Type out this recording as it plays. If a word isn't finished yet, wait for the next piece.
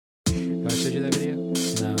showed you that video?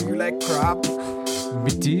 No. You like crop? Me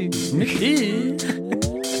too. Me too.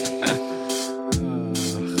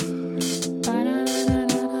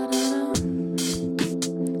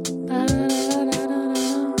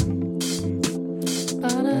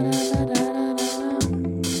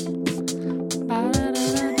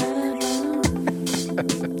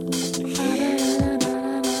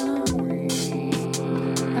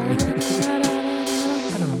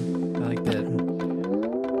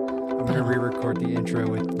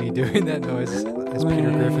 Doing that noise as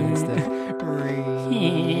Peter Griffin instead.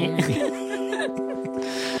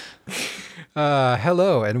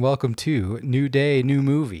 Hello and welcome to New Day, New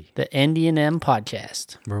Movie, the ND&M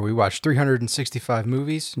podcast, where we watch 365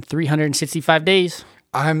 movies in 365 days.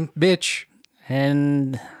 I'm Mitch.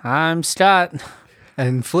 And I'm Scott.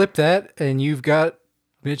 And flip that, and you've got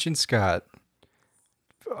Mitch and Scott.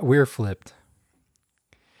 We're flipped.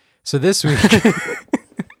 So this week...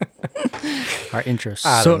 Our intro.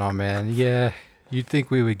 I don't know, man. Yeah, you'd think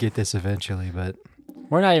we would get this eventually, but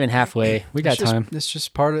we're not even halfway. We got time. It's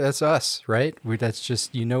just that's us, right? That's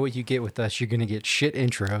just, you know what you get with us. You're going to get shit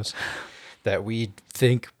intros that we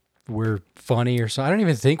think we're funny or something. I don't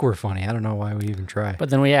even think we're funny. I don't know why we even try.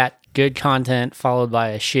 But then we had good content followed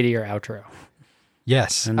by a shittier outro.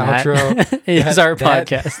 Yes, and outro is our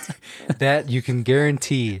podcast. That you can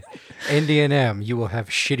guarantee. ND&M, you will have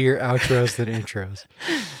shittier outros than intros.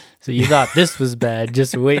 So you thought this was bad,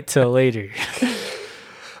 just wait till later.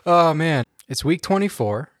 Oh, man. It's week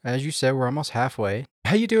 24. As you said, we're almost halfway.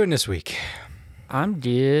 How you doing this week? I'm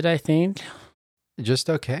good, I think.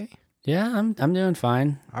 Just okay? Yeah, I'm doing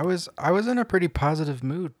fine. I was in a pretty positive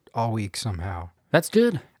mood all week somehow. That's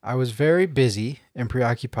good. I was very busy and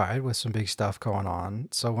preoccupied with some big stuff going on.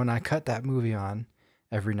 So when I cut that movie on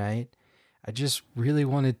every night, I just really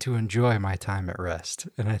wanted to enjoy my time at rest.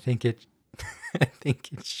 And I think it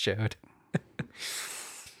showed.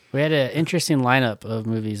 We had an interesting lineup of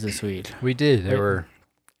movies this week. We did. They were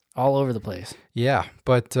all over the place. Yeah,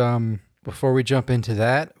 but before we jump into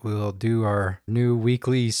that, we'll do our new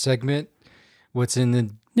weekly segment. What's in the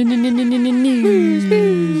news?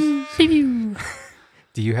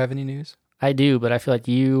 Do you have any news? I do, but I feel like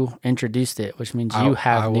you introduced it, which means you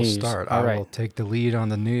have news. I will start. All right. I will take the lead on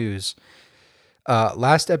the news.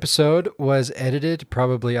 Last episode was edited,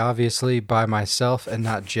 probably obviously by myself and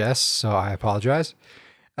not Jess, so I apologize.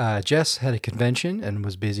 Jess had a convention and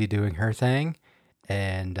was busy doing her thing,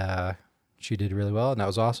 and she did really well, and that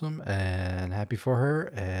was awesome, and happy for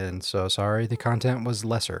her, and so sorry the content was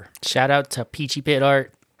lesser. Shout out to Peachy Pit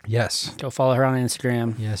Art. Yes. Go follow her on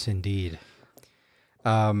Instagram. Yes, indeed.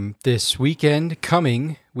 This weekend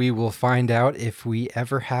coming, we will find out if we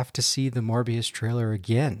ever have to see the Morbius trailer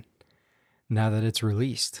again. Now that it's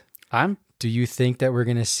released, do you think that we're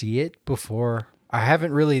going to see it before? I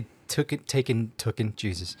haven't really taken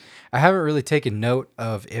note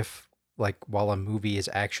of if, like, while a movie is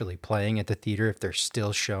actually playing at the theater, if they're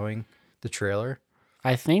still showing the trailer.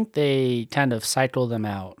 I think they kind of cycle them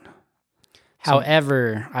out.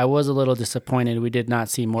 However, I was a little disappointed we did not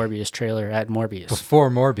see Morbius trailer at Morbius. Before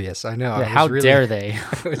Morbius, I know. Yeah, how dare they?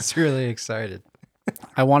 I was really excited.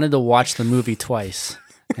 I wanted to watch the movie twice.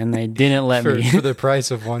 And they didn't let me. For the price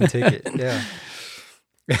of one ticket, yeah.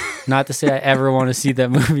 Not to say I ever want to see that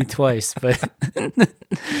movie twice, but...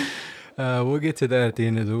 we'll get to that at the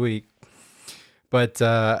end of the week. But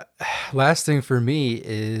last thing for me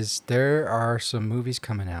is there are some movies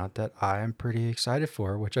coming out that I'm pretty excited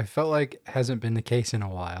for, which I felt like hasn't been the case in a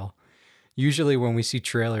while. Usually when we see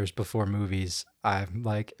trailers before movies, I'm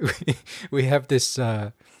like, we have this...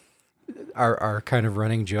 Our kind of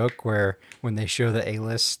running joke where when they show the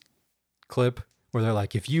A-list clip where they're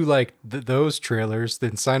like, if you like those trailers,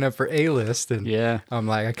 then sign up for A-list. And yeah, I'm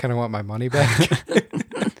like, I kind of want my money back.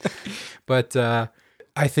 But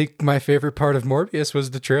I think my favorite part of Morbius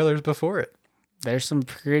was the trailers before it. There's some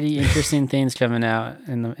pretty interesting things coming out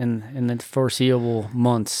in the foreseeable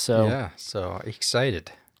months. So yeah, so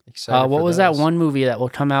excited. What was that one movie that will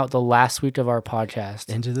come out the last week of our podcast?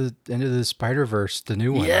 Into the Spider-Verse, the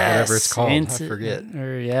new one, yes, whatever it's called. I forget.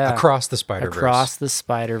 Across the Spider-Verse. Across the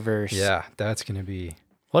Spider-Verse. Yeah, that's going to be...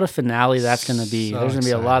 What a finale that's going to be. There's going to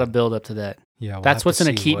be a lot of build up to that. Yeah, that's what's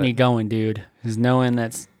going to keep me going, dude, is knowing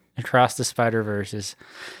that's Across the Spider-Verse is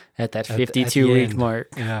at that 52-week mark.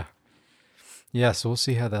 Yeah. Yeah, so we'll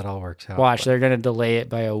see how that all works out. Watch, they're going to delay it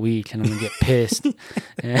by a week, and I'm going to get pissed. And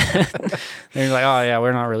they're like, oh, yeah,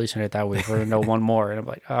 we're not releasing it that week. We're going to know one more. And I'm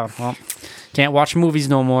like, oh, well, can't watch movies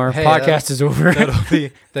no more. Hey, podcast is over.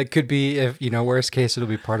 That could be, if worst case, it'll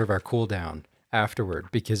be part of our cool down afterward.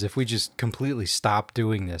 Because if we just completely stop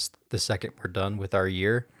doing this the second we're done with our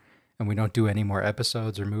year, and we don't do any more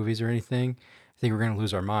episodes or movies or anything, I think we're going to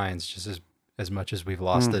lose our minds just as much as we've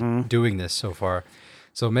lost it doing this so far.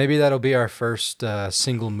 So maybe that'll be our first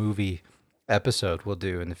single movie episode we'll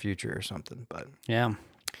do in the future or something, but yeah,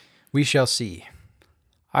 we shall see.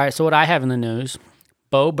 All right, so what I have in the news,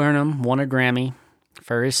 Bo Burnham won a Grammy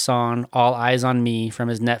for his song All Eyes on Me from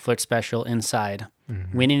his Netflix special Inside,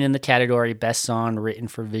 winning in the category Best Song Written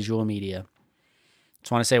for Visual Media.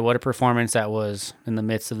 Just want to say what a performance that was in the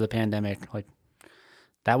midst of the pandemic. Like,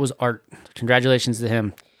 that was art. Congratulations to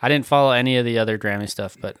him. I didn't follow any of the other Grammy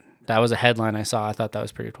stuff, but that was a headline I saw. I thought that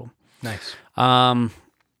was pretty cool. Nice.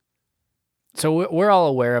 So we're all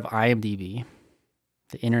aware of IMDb,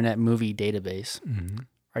 the Internet Movie Database. Mm-hmm.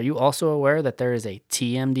 Are you also aware that there is a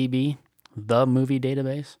TMDB, the movie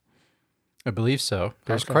database? I believe so.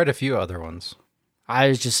 There's Okay. quite a few other ones.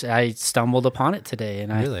 I stumbled upon it today,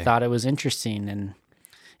 and Really? I thought it was interesting. And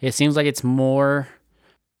it seems like it's more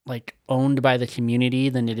like owned by the community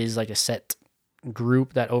than it is like a set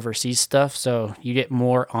group that oversees stuff. So you get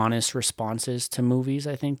more honest responses to movies,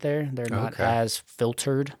 I think they're not Okay. as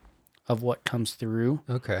filtered of what comes through.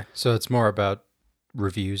 Okay. So it's more about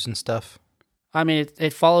reviews and stuff? I mean,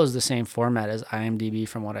 it follows the same format as IMDb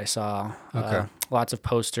from what I saw. Okay. Lots of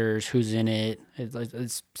posters, who's in it.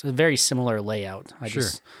 It's a very similar layout. Sure.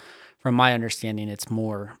 From my understanding, it's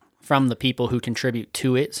more from the people who contribute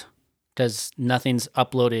to it, because nothing's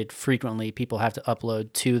uploaded frequently. People have to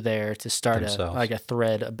upload to there to start Themselves. a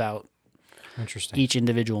thread about Interesting. each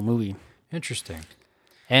individual movie. Interesting.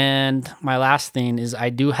 And my last thing is I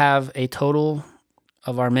do have a total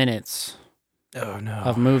of our minutes Oh, no.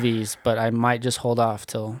 of movies, but I might just hold off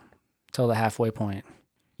till the halfway point.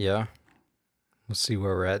 Yeah. We'll see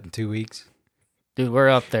where we're at in 2 weeks. Dude, we're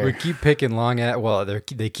up there. We keep picking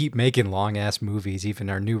they keep making long-ass movies, even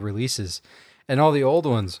our new releases. And all the old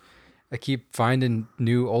ones, I keep finding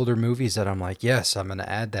new older movies that I'm like, yes, I'm going to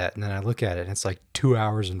add that. And then I look at it, and it's like 2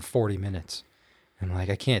 hours and 40 minutes. I'm like,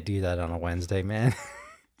 I can't do that on a Wednesday, man.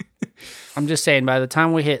 I'm just saying, by the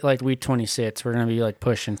time we hit like week 26, we're going to be like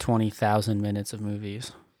pushing 20,000 minutes of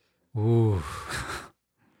movies. Ooh.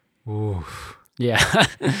 Ooh. Yeah.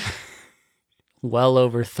 Well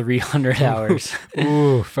over 300 hours.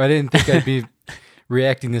 Oof. I didn't think I'd be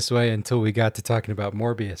reacting this way until we got to talking about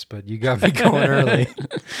Morbius, but you got me going early.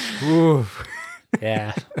 Oof.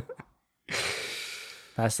 Yeah.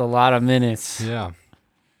 That's a lot of minutes. Yeah.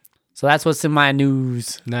 So that's what's in my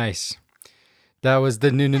news. Nice. That was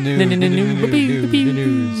the news.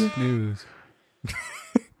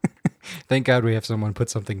 Thank God we have someone put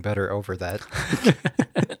something better over that.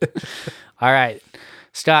 All right.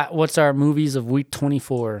 Scott, what's our movies of week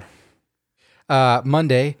 24?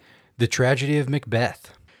 Monday, The Tragedy of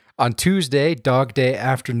Macbeth. On Tuesday, Dog Day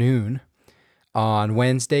Afternoon. On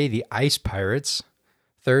Wednesday, The Ice Pirates.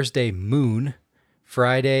 Thursday, Moon.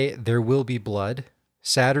 Friday, There Will Be Blood.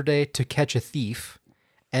 Saturday, To Catch a Thief.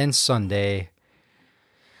 And Sunday,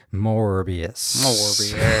 Morbius.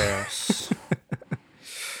 Morbius.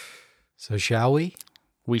 So shall we?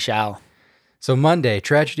 We shall. So Monday,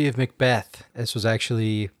 Tragedy of Macbeth. This was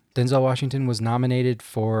actually, Denzel Washington was nominated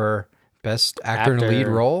for Best Actor in a Lead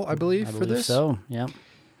Role, I believe, for this. So, yeah.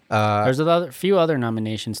 There's a few other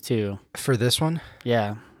nominations too. For this one?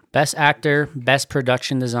 Yeah. Best Actor, Best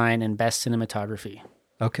Production Design, and Best Cinematography.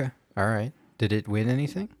 Okay. All right. Did it win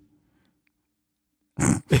anything?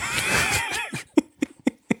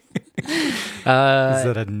 Is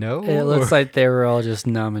that a no? It looks like they were all just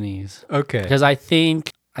nominees. Okay. Because I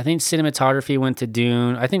think cinematography went to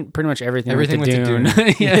Dune. I think pretty much everything went to Dune.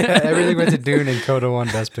 Yeah, everything went to Dune, and Coda won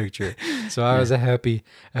Best Picture. So I was a happy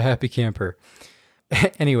camper.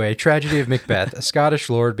 Anyway, Tragedy of Macbeth. A Scottish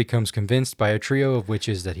lord becomes convinced by a trio of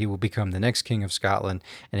witches that he will become the next king of Scotland,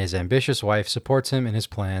 and his ambitious wife supports him in his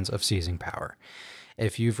plans of seizing power.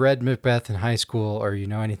 If you've read Macbeth in high school or you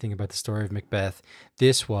know anything about the story of Macbeth,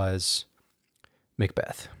 this was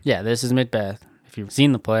Macbeth. Yeah, this is Macbeth. If you've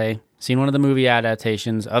seen the play, seen one of the movie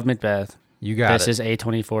adaptations of Macbeth, You got this it. is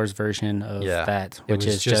A24's version of that, which it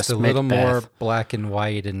was is just a little Macbeth. more black and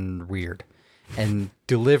white and weird, and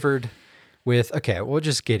delivered with. Okay, we'll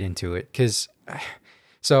just get into it because.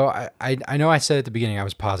 So I know I said at the beginning I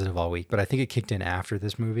was positive all week, but I think it kicked in after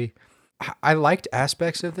this movie. I liked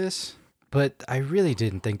aspects of this, but I really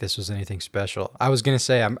didn't think this was anything special. I was gonna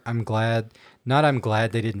say I'm glad. Not I'm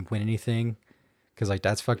glad they didn't win anything, because like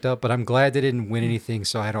that's fucked up. But I'm glad they didn't win anything,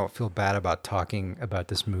 so I don't feel bad about talking about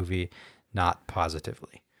this movie not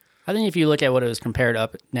positively. I think if you look at what it was compared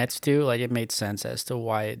up next to, like, it made sense as to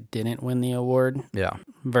why it didn't win the award. Yeah.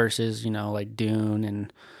 Versus, like Dune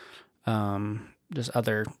and just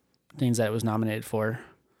other things that it was nominated for.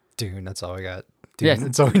 Dune, that's all I got. Dune. Yeah,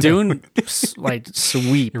 That's all we know. Dune, like,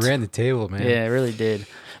 sweet. It ran the table, man. Yeah, it really did.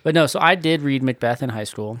 But no, so I did read Macbeth in high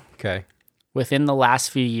school. Okay. Within the last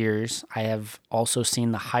few years, I have also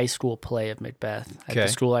seen the high school play of Macbeth at the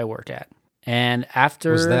Okay. school I work at. And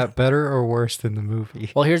after... Was that better or worse than the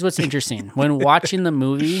movie? Well, here's what's interesting. When watching the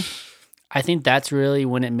movie, I think that's really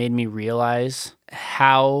when it made me realize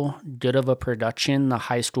how good of a production the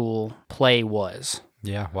high school play was.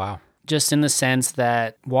 Yeah, wow. Just in the sense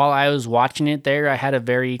that while I was watching it there, I had a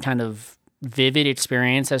very kind of vivid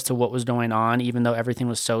experience as to what was going on, even though everything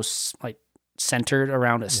was so like centered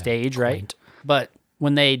around a stage, right? Quaint. But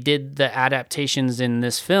when they did the adaptations in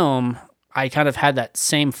this film, I kind of had that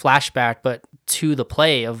same flashback, but to the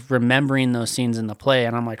play of remembering those scenes in the play.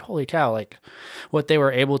 And I'm like, holy cow, like what they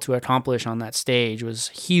were able to accomplish on that stage was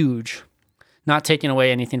huge. Not taking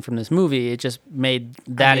away anything from this movie. It just made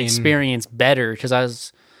that experience better because I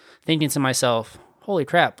was thinking to myself, holy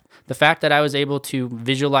crap, the fact that I was able to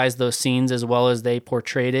visualize those scenes as well as they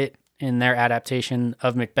portrayed it in their adaptation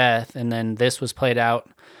of Macbeth, and then this was played out.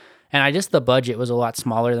 And the budget was a lot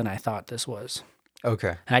smaller than I thought this was.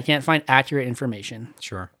 Okay. And I can't find accurate information.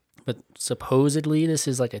 Sure. But supposedly this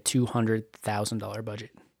is like a $200,000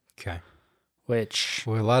 budget. Okay. Which...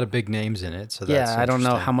 Well, a lot of big names in it, so that's I don't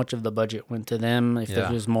know interesting. how much of the budget went to them, if it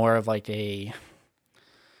was more of like a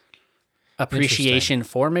appreciation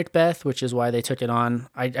for Macbeth, which is why they took it on.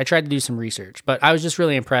 I tried to do some research, but I was just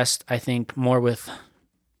really impressed, I think, more with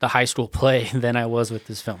the high school play than I was with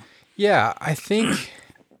this film. Yeah, I think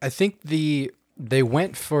they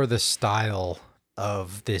went for the style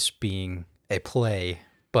of this being a play,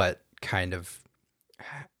 but kind of,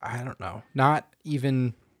 I don't know, not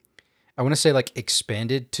even, I want to say like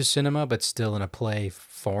expanded to cinema, but still in a play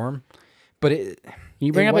form. But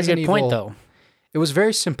You bring up a good point, though. It was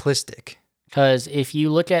very simplistic. Because if you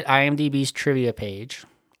look at IMDb's trivia page,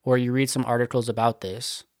 or you read some articles about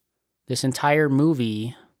this entire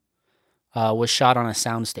movie was shot on a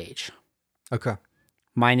soundstage. Okay.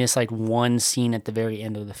 Minus like one scene at the very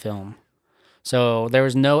end of the film. So there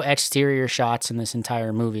was no exterior shots in this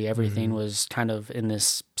entire movie. Everything was kind of in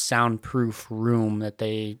this soundproof room that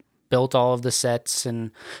they built all of the sets.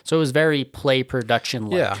 And so it was very play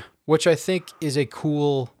production-like. Yeah, which I think is a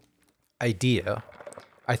cool idea.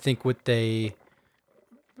 I think what they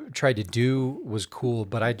tried to do was cool,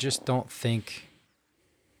 but I just don't think...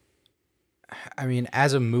 I mean,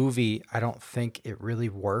 as a movie, I don't think it really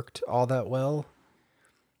worked all that well.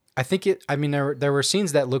 I think there were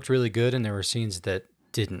scenes that looked really good and there were scenes that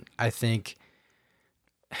didn't. I think,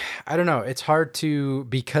 I don't know, it's hard to,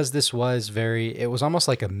 because this was it was almost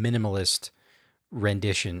like a minimalist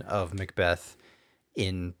rendition of Macbeth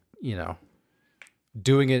in,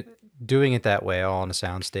 doing it that way all on a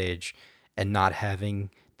soundstage and not having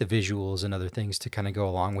the visuals and other things to kind of go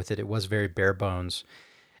along with it. It was very bare bones.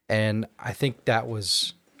 And I think it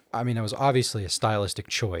was obviously a stylistic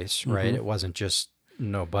choice, right? Mm-hmm. It wasn't just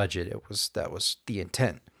no budget. That was the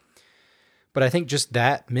intent. But I think just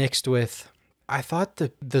that mixed with, I thought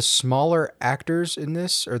the smaller actors in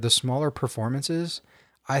this, or the smaller performances,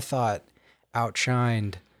 I thought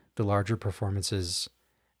outshined the larger performances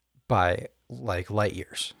by like light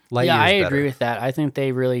years. Yeah, I better. agree with that. I think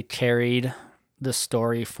they really carried the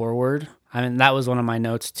story forward. I mean, that was one of my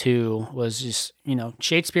notes too, was just,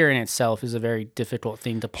 Shakespeare in itself is a very difficult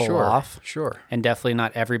thing to pull off. Sure. And definitely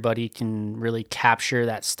not everybody can really capture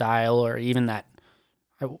that style or even that,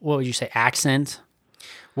 what would you say, accent?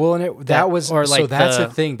 Well, and that's a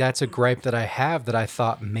thing. That's a gripe that I have that I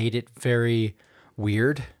thought made it very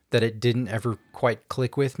weird, that it didn't ever quite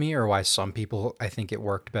click with me, or why some people I think it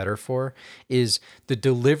worked better for, is the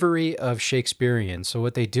delivery of Shakespearean. So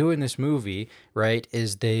what they do in this movie, right,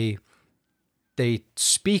 is they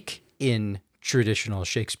speak in traditional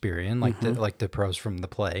Shakespearean, like the prose from the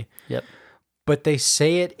play. Yep. But they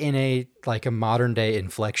say it in a modern day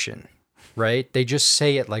inflection, right? They just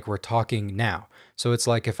say it like we're talking now. So it's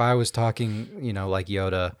like if I was talking, like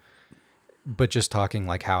Yoda, but just talking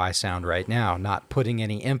like how I sound right now, not putting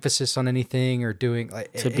any emphasis on anything or doing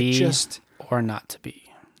like to be or not to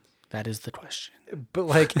be. That is the question. But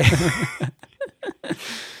like,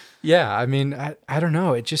 yeah, I mean, I don't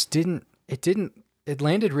know. It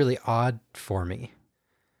landed really odd for me.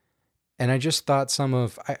 And I just thought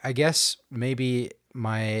I guess maybe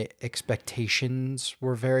my expectations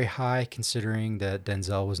were very high, considering that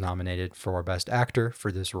Denzel was nominated for Best Actor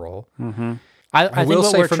for this role. Mm-hmm. I think will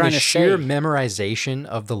what say, we're from trying the to sheer say, memorization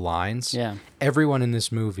of the lines, yeah, everyone in this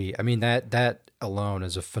movie, I mean, that alone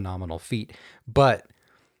is a phenomenal feat. But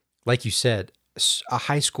like you said, a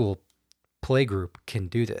high school play group can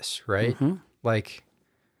do this, right? Mm-hmm. Like,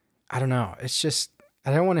 I don't know. It's just,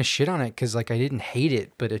 I don't want to shit on it because like I didn't hate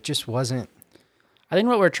it, but it just wasn't. I think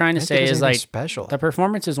what we're trying to say is like special. The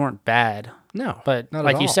performances weren't bad. No, but not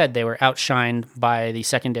like at you all. said, they were outshined by the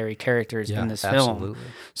secondary characters in this absolutely.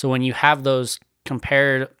 film. So when you have those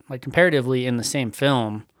comparatively in the same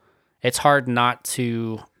film, it's hard not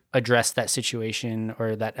to address that situation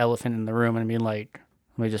or that elephant in the room and be like,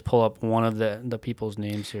 let me just pull up one of the people's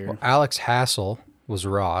names here. Well, Alex Hassel was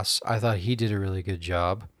Ross. I thought he did a really good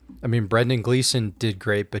job. I mean, Brendan Gleeson did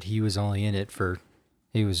great, but he was only in it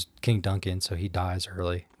he was King Duncan, so he dies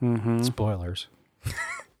early. Mm-hmm. Spoilers.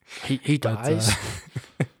 He dies?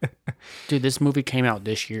 Dude, this movie came out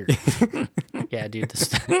this year. Yeah, dude.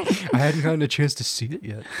 I hadn't gotten a chance to see it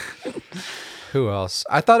yet. Who else?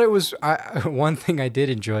 I thought it was... one thing I did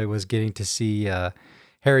enjoy was getting to see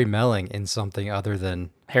Harry Melling in something other than...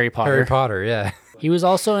 Harry Potter. Harry Potter, yeah. He was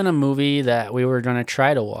also in a movie that we were going to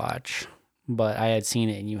try to watch, but I had seen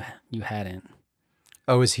it and you hadn't.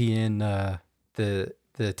 Oh, is he in the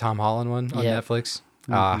Tom Holland one on Netflix?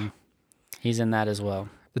 Mm-hmm. He's in that as well.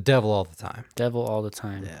 The Devil All the Time. Devil All the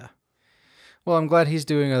Time. Yeah. Well, I'm glad he's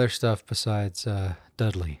doing other stuff besides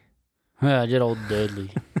Dudley. Yeah, good old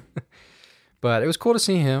Dudley. But it was cool to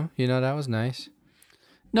see him. You know, that was nice.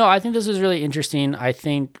 No, I think this is really interesting. I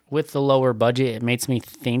think with the lower budget, it makes me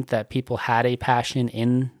think that people had a passion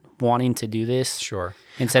in wanting to do this. Sure.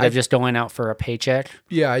 Instead of just going out for a paycheck.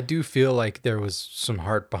 Yeah, I do feel like there was some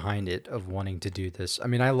heart behind it of wanting to do this. I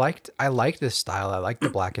mean, I liked this style. I liked the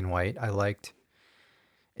black and white. I liked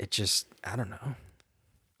it. Just, I don't know.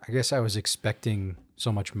 I guess I was expecting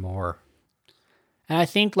so much more. And I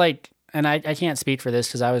think and I can't speak for this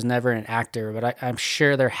because I was never an actor, but I'm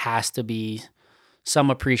sure there has to be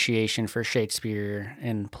some appreciation for Shakespeare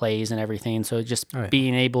and plays and everything. So just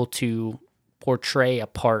being able to portray a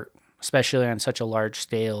part, especially on such a large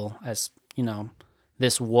scale as,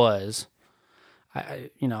 this was,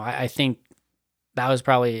 I think that was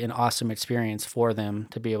probably an awesome experience for them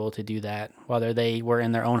to be able to do that, whether they were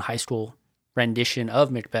in their own high school rendition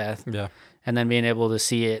of Macbeth, and then being able to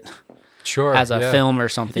see it as a film or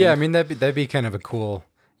something. Yeah, I mean that'd be kind of a cool,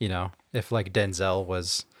 if like Denzel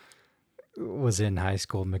was in high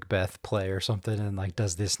school Macbeth play or something and like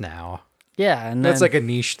does this now. Yeah, and that's like a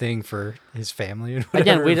niche thing for his family. And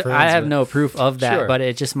again, I have no proof of that, but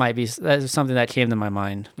it just might be that's something that came to my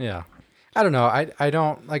mind. Yeah, I don't know. I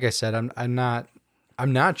don't, like I said, I'm not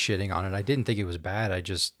shitting on it. I didn't think it was bad. I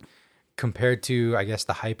just, compared to, I guess,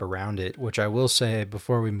 the hype around it, which I will say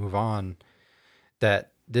before we move on,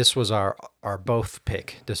 that this was our both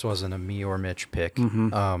pick. This wasn't a me or Mitch pick.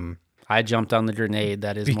 Mm-hmm. I jumped on the grenade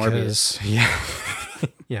that is Morbius.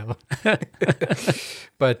 Yeah.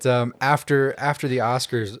 But after the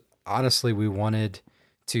Oscars, honestly, we wanted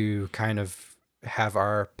to kind of have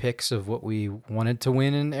our picks of what we wanted to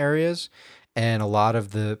win in areas, and a lot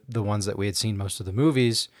of the ones that we had seen, most of the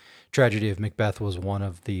movies, Tragedy of Macbeth was one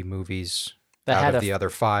of the movies that out of the other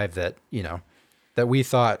five that that we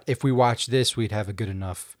thought if we watched this, we'd have a good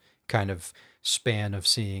enough kind of span of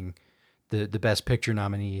seeing the best picture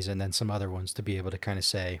nominees and then some other ones to be able to kind of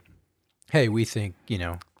say, hey, we think,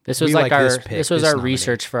 this was like this was our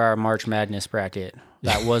research for our March Madness bracket.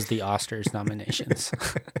 That was the Oscars nominations.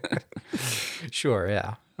 Sure,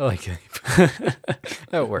 yeah. I like it.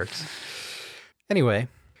 That works. Anyway.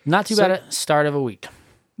 Not too bad a start of a week.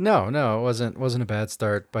 No, it wasn't a bad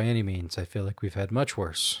start by any means. I feel like we've had much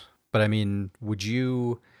worse. But I mean, we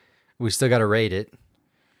still got to rate it.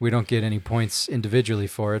 We don't get any points individually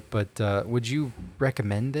for it, but would you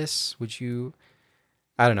recommend this?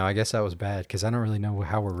 I don't know. I guess that was bad because I don't really know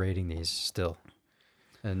how we're rating these still.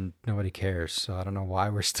 And nobody cares, so I don't know why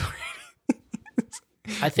we're still rating.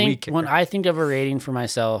 I think when I think of a rating for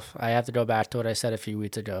myself, I have to go back to what I said a few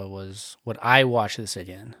weeks ago was, would I watch this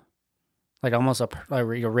again? Like almost a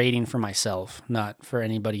rating for myself, not for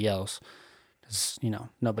anybody else. Because,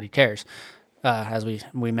 nobody cares, as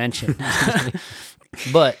we mentioned.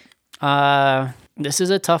 But this is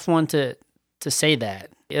a tough one to say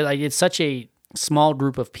that. It's such a small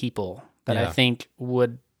group of people that I think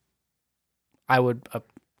I would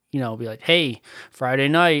be like, hey, Friday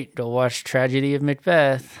night, go watch Tragedy of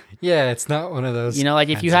Macbeth. Yeah, it's not one of those.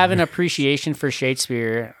 If you have an appreciation for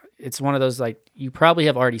Shakespeare, it's one of those, like, you probably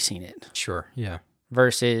have already seen it. Sure, yeah.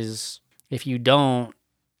 Versus if you don't,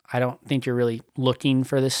 I don't think you're really looking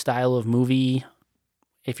for this style of movie.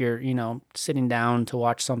 If you're, sitting down to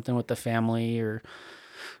watch something with the family or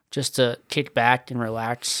just to kick back and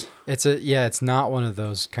relax. It's not one of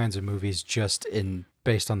those kinds of movies just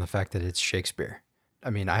based on the fact that it's Shakespeare. I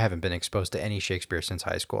mean, I haven't been exposed to any Shakespeare since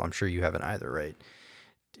high school. I'm sure you haven't either, right?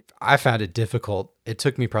 I found it difficult. It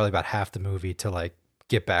took me probably about half the movie to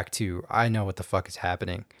get back to, I know what the fuck is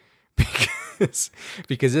happening.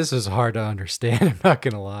 Because this was hard to understand, I'm not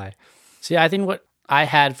going to lie. See, I think what I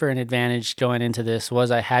had for an advantage going into this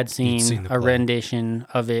was I had seen a rendition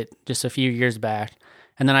of it just a few years back.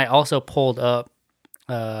 And then I also pulled up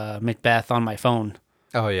Macbeth on my phone.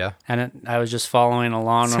 Oh, yeah. And I was just following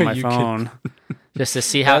along on my phone just to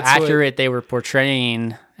see how accurate they were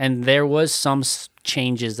portraying. And there was some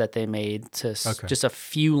changes that they made to just a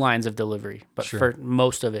few lines of delivery. But for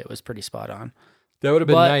most of it was pretty spot on. That would have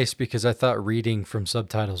been nice because I thought reading from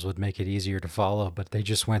subtitles would make it easier to follow, but they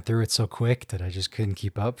just went through it so quick that I just couldn't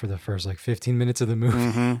keep up for the first 15 minutes of the movie.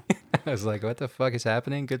 Mm-hmm. I was like, what the fuck is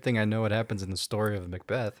happening? Good thing I know what happens in the story of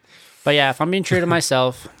Macbeth. But yeah, if I'm being true to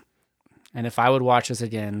myself, and if I would watch this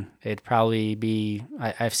again, it'd probably be,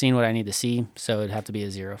 I've seen what I need to see, so it'd have to be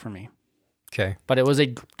a 0 for me. Okay. But it was a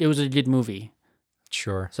good movie.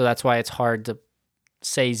 Sure. So that's why it's hard to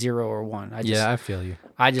say 0 or 1. I feel you.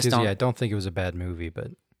 I just don't. Yeah, I don't think it was a bad movie,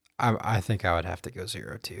 but I think I would have to go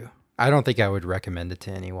 0 too. I don't think I would recommend it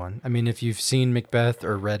to anyone. I mean, if you've seen Macbeth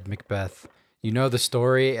or read Macbeth, you know the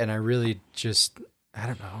story, and I really just, I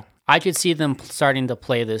don't know. I could see them starting to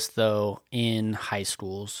play this, though, in high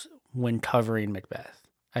schools when covering Macbeth.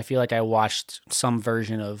 I feel like I watched some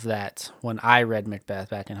version of that when I read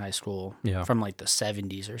Macbeth back in high school from the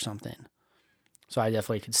 70s or something. So I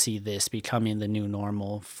definitely could see this becoming the new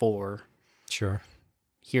normal for,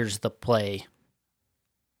 here's the play.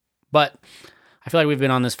 But I feel like we've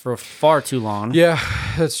been on this for far too long. Yeah,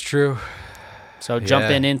 that's true. So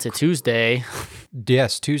jumping into Tuesday.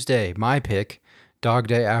 Yes, Tuesday, my pick, Dog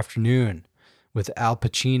Day Afternoon with Al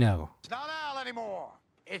Pacino. It's not Al anymore.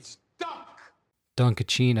 It's Dunk.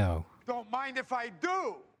 Dunkachino. Don't mind if I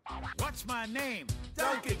do. What's my name?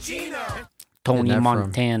 Dunkachino. Tony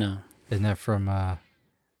Montana. Isn't that from,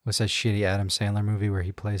 what's that shitty Adam Sandler movie where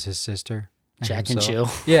he plays his sister? Jack and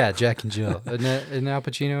Jill. Yeah, Jack and Jill. Isn't Al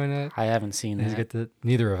Pacino in it? I haven't seen that.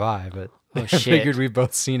 Neither have I, but I figured we've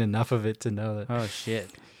both seen enough of it to know that. Oh,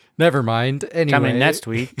 shit. Never mind. Anyway. Coming next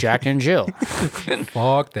week, Jack and Jill.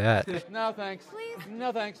 Fuck that. No, thanks. Please?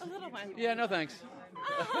 No, thanks. Yeah, no, thanks.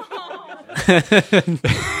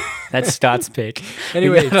 That's Scott's pick.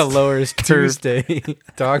 Anyway, to lower his Tuesday,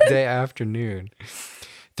 Dog Day Afternoon.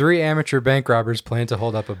 3 amateur bank robbers plan to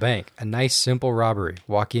hold up a bank. A nice, simple robbery.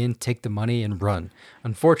 Walk in, take the money, and run.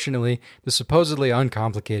 Unfortunately, the supposedly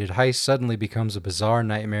uncomplicated heist suddenly becomes a bizarre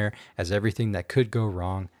nightmare as everything that could go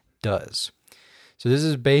wrong does. So this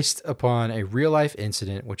is based upon a real-life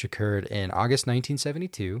incident which occurred in August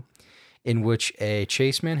 1972, in which a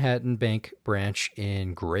Chase Manhattan Bank branch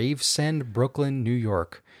in Gravesend, Brooklyn, New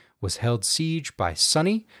York, was held siege by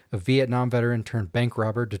Sonny, a Vietnam veteran turned bank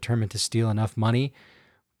robber determined to steal enough money,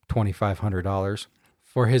 $2,500,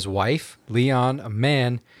 for his wife, Leon, a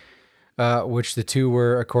man, which the two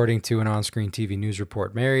were, according to an on-screen TV news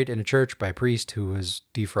report, married in a church by a priest who was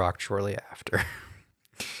defrocked shortly after.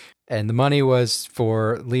 And the money was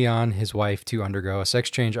for Leon, his wife, to undergo a sex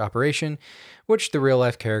change operation, which the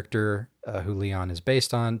real-life character who Leon is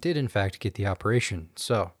based on did, in fact, get the operation.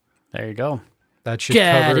 So there you go. That should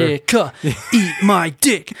cover... Gattaca, eat my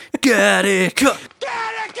dick. Gattaca.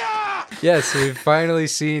 Yes, we've finally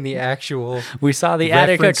seen the actual. We saw the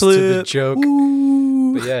Attica clip. To the joke.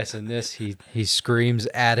 Ooh. But yes, in this he screams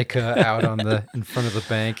Attica out in front of the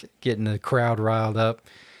bank, getting the crowd riled up.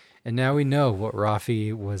 And now we know what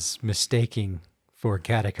Rafi was mistaking for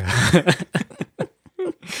Gattaca.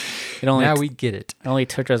 Now we get it. It only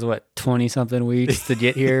took us, 20-something weeks to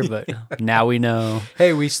get here, but now we know.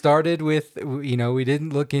 Hey, we started with, we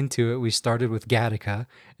didn't look into it. We started with Gattaca,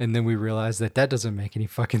 and then we realized that doesn't make any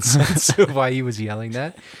fucking sense of why he was yelling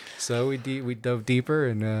that. So we dove deeper,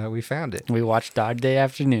 and we found it. We watched Dog Day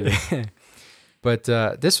Afternoon. But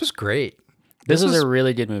this was great. This was a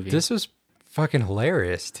really good movie. This was fucking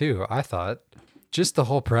hilarious, too, I thought. Just the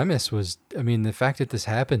whole premise was, the fact that this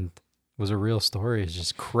happened was a real story is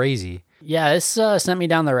just crazy. Yeah, this sent me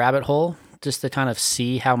down the rabbit hole just to kind of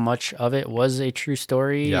see how much of it was a true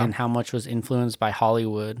story and how much was influenced by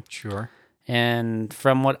Hollywood. Sure. And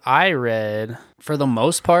from what I read, for the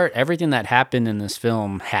most part, everything that happened in this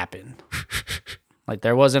film happened.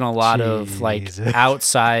 There wasn't a lot of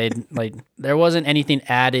outside, there wasn't anything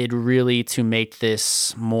added really to make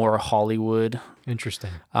this more Hollywood.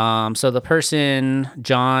 Interesting. So the person,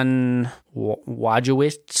 John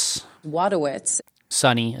Wadowitz,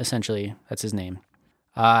 Sonny, essentially, that's his name.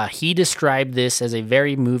 He described this as a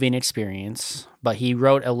very moving experience, but he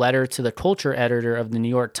wrote a letter to the culture editor of the New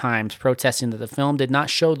York Times protesting that the film did not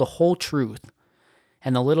show the whole truth,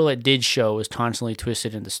 and the little it did show was constantly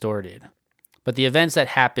twisted and distorted. But the events that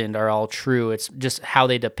happened are all true. It's just how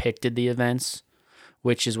they depicted the events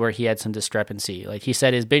which is where he had some discrepancy. Like he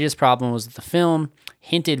said, his biggest problem was that the film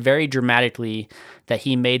hinted very dramatically that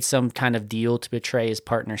he made some kind of deal to betray his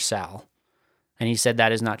partner Sal. And he said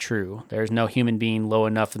that is not true. There is no human being low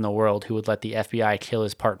enough in the world who would let the FBI kill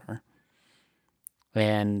his partner.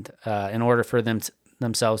 And in order for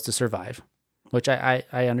themselves to survive, which I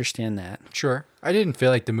understand that. Sure. I didn't feel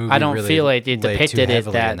like the movie I don't really feel like it laid depicted too it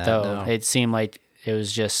heavily in that though. no. It seemed like it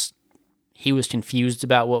was just, he was confused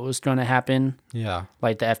about what was going to happen. Yeah.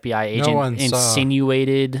 Like the FBI No one agent saw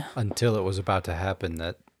insinuated. until it was about to happen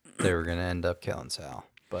that they were going to end up killing Sal.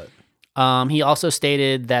 But He also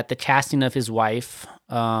stated that the casting of his wife,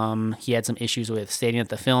 he had some issues with, stating that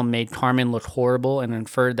the film made Carmen look horrible and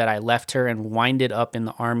inferred that I left her and winded up in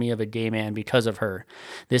the army of a gay man because of her.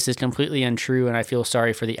 This is completely untrue, and I feel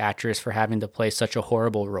sorry for the actress for having to play such a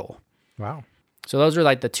horrible role. wow. So those are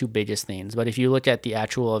like the two biggest things. But if you look at the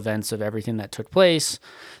actual events of everything that took place,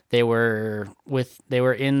 they were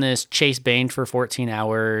in this Chase Bank for 14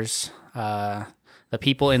 hours. The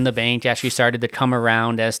people in the bank actually started to come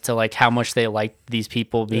around as to like how much they liked these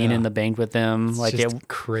people being in the bank with them. It's like just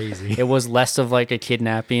crazy. It was less of like a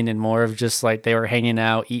kidnapping and more of just like they were hanging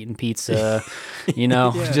out, eating pizza,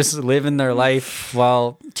 just living their life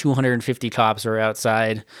while 250 cops were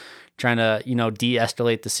outside trying to,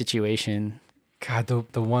 de-escalate the situation. God,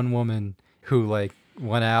 the one woman who like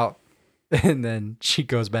went out and then she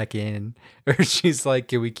goes back in, or she's like,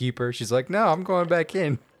 "Can we keep her?" She's like, "No, I'm going back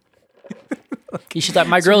in." She's like,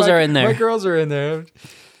 my girls are in there. My girls are in there.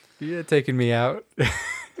 You're taking me out.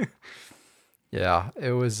 Yeah,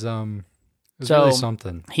 it was really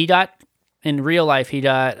something. He got, in real life, he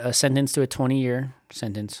got a sentence to a 20-year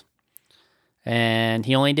sentence, and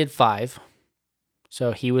he only did 5.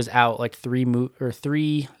 So he was out like 3 years.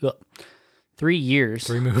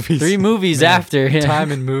 3 movies. 3 movies Man, after. Yeah.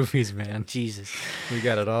 Time in movies, man. Jesus. We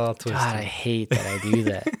got it all twisted. God, I hate that I do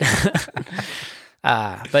that.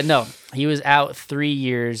 But no, he was out 3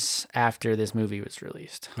 years after this movie was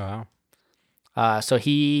released. Wow. So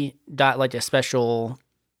he got like a special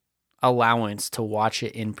allowance to watch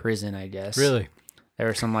it in prison, I guess. Really? There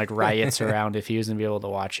were some like riots around if he was going to be able to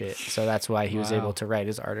watch it. So that's why he was Wow. able to write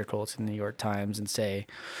his article to the New York Times and say,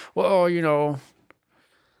 well,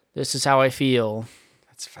 this is how I feel.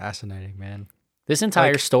 That's fascinating, man. This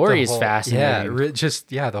entire Like, story the is whole- fascinating.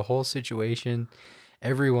 Yeah, the whole situation,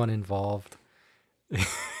 everyone involved.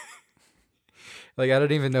 Like, I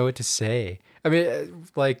don't even know what to say. I mean,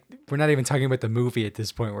 like, we're not even talking about the movie at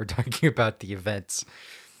this point. We're talking about the events.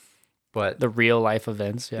 But The real life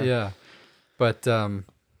events. Yeah. yeah. But I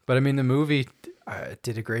mean, the movie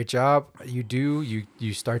did a great job.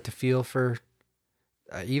 You start to feel for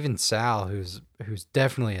even Sal, who's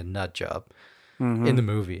definitely a nut job in the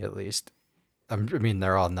movie, at least. I mean,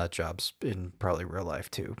 they're all nut jobs in probably real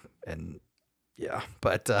life too, and yeah.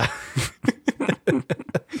 But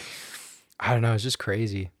I don't know. It's just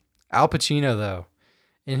crazy. Al Pacino, though,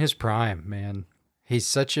 in his prime, man, he's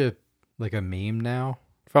such a meme now.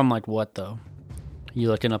 From like what though? You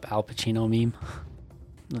looking up Al Pacino meme?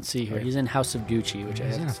 Let's see here. He's in House of Gucci, which I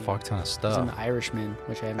He's in haven't a seen. fuck ton of He's in stuff. The Irishman,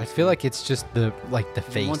 which I haven't I seen. feel like it's just the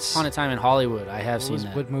face. Once Upon a Time in Hollywood, I have seen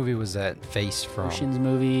that. What movie was that face from? Ocean's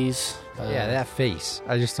movies. Yeah, that face.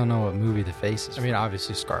 I just don't know what movie the face is. I mean,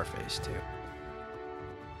 obviously Scarface too.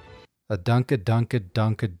 A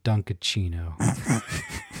Dunkachino.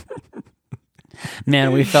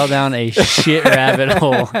 Man, we fell down a shit rabbit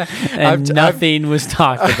hole, and nothing was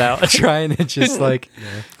talked about. Trying to just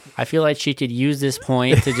I feel like she could use this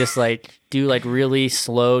point to just like do like really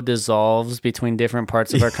slow dissolves between different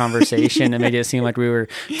parts of our conversation and make it seem like we were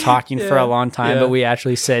talking for a long time, but we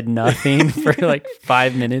actually said nothing for like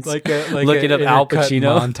 5 minutes. Looking up Al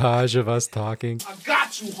Pacino montage of us talking. I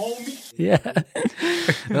got you, homie. Yeah.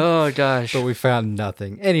 Oh gosh. But we found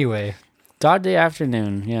nothing. Anyway, Dog Day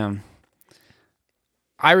Afternoon. Yeah.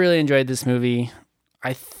 I really enjoyed this movie.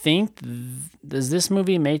 I think does this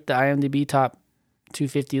movie make the IMDb top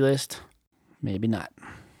 250 list? Maybe not.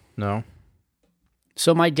 no.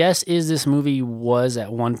 So my guess is this movie was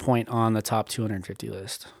at one point on the top 250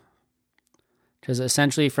 list. Because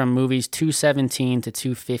essentially from movies 217 to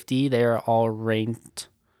 250, they are all ranked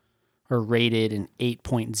or rated an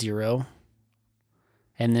 8.0.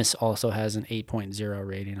 And this also has an 8.0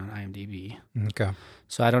 rating on IMDb. Okay.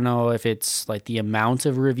 So I don't know if it's like the amount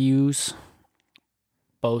of reviews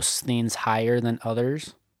boasts things higher than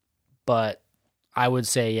others. But I would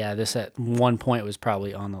say, yeah, this at one point was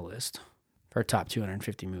probably on the list for top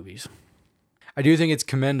 250 movies. I do think it's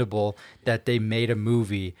commendable that they made a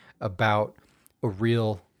movie about a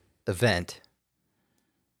real event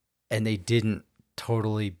and they didn't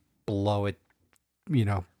totally blow it,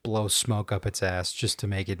 blow smoke up its ass just to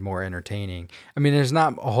make it more entertaining. I mean, there's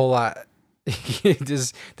not a whole lot.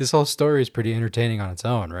 This whole story is pretty entertaining on its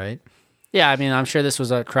own, right? Yeah, I mean, I'm sure this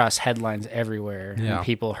was across headlines everywhere. Yeah. And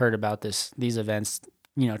people heard about these events,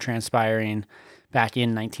 transpiring back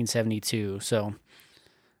in 1972. So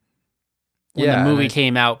when the movie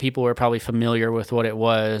came out, people were probably familiar with what it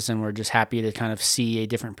was and were just happy to kind of see a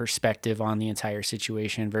different perspective on the entire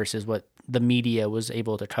situation versus what the media was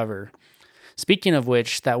able to cover. Speaking of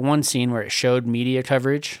which, that one scene where it showed media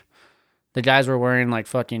coverage, the guys were wearing like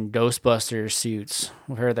fucking Ghostbusters suits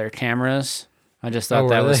with their cameras. I just thought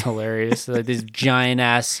that was hilarious. Like these giant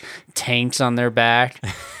ass tanks on their back,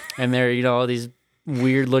 and they're all these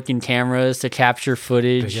weird looking cameras to capture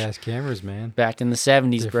footage. Big ass cameras, man. Back in the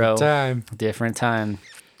 70s, bro. Different time. Different time.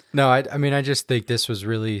 No, I mean, I just think this was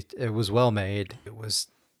it was well made. It was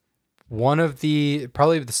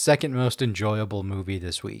probably the second most enjoyable movie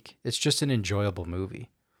this week. It's just an enjoyable movie.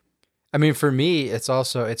 I mean, for me, it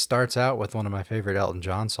starts out with one of my favorite Elton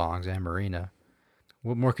John songs, Anne Marina.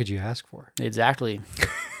 What more could you ask for? Exactly.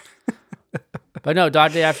 But no,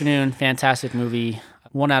 Dog Day Afternoon, fantastic movie.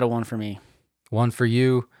 1 out of 1 for me. 1 for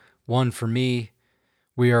you, 1 for me.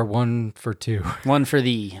 We are 1 for 2. 1 for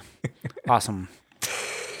thee. Awesome.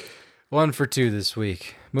 1 for 2 this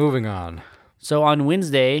week. Moving on. So on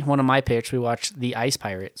Wednesday, one of my picks, we watched The Ice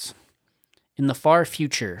Pirates. In the far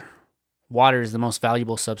future, water is the most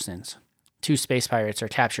valuable substance. 2 space pirates are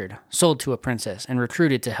captured, sold to a princess, and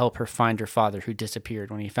recruited to help her find her father who disappeared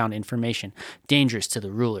when he found information dangerous to the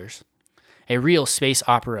rulers. A real space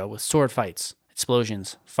opera with sword fights,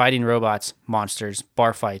 explosions, fighting robots, monsters,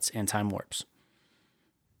 bar fights, and time warps.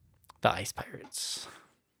 The Ice Pirates.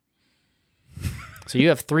 So you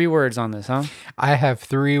have 3 words on this, huh? I have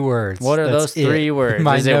 3 words. What are those 3 words?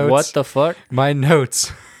 My Is notes, it what the fuck? My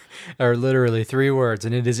notes are literally 3 words,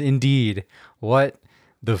 and it is indeed what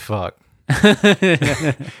the fuck.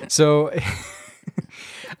 So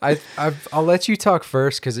I'll let you talk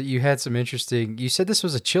first because you had some interesting. You said this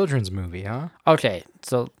was a children's movie, huh? Okay,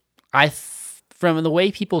 so from the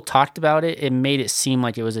way people talked about it, it made it seem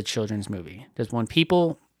like it was a children's movie. Because when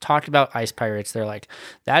people talked about Ice Pirates, they're like,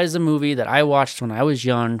 "That is a movie that I watched when I was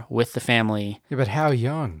young with the family." Yeah, but how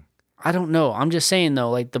young? I don't know. I'm just saying though,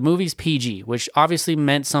 like the movie's PG, which obviously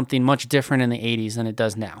meant something much different in the 80s than it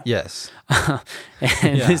does now. Yes.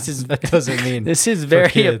 And Yeah, that doesn't mean this is very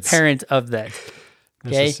kids. apparent of that.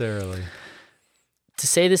 Okay? Necessarily. To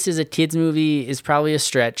say this is a kids movie is probably a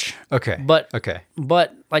stretch. Okay. But okay.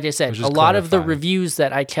 But like I said, a lot of the reviews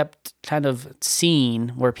that I kept kind of seeing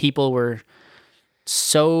where people were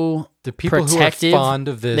so the people protective, who are fond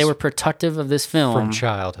of this, they were protective of this film from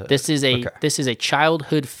childhood. This is a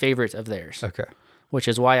childhood favorite of theirs. Okay. Which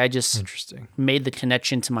is why I just interesting made the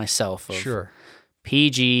connection to myself of sure.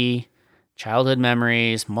 PG, childhood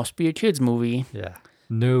memories, must be a kids movie. Yeah.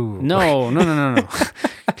 No.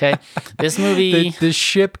 Okay. This movie the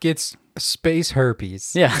ship gets space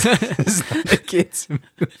herpes. Yeah. It's not a kids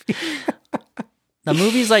movie. The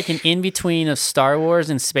movie's like an in-between of Star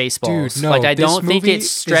Wars and Spaceballs. Dude, no, like I don't think it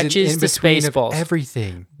stretches to Spaceballs.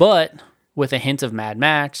 Everything. But with a hint of Mad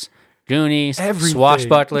Max, Goonies, everything.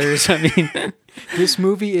 Swashbucklers. I mean, this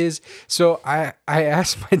movie is so I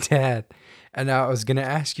asked my dad, and I was going to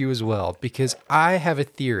ask you as well, because I have a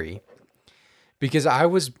theory. Because I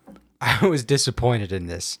was disappointed in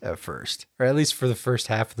this at first, or at least for the first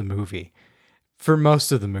half of the movie. For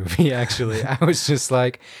most of the movie, actually, I was just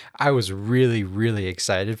like, I was really, really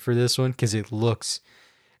excited for this one because it looks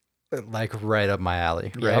like right up my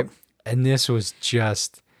alley, right? Yep. And this was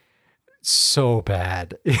just so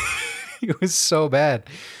bad. It was so bad,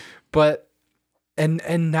 but and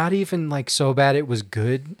not even like so bad it was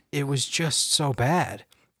good. It was just so bad.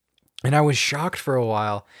 And I was shocked for a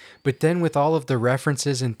while, but then with all of the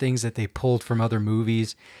references and things that they pulled from other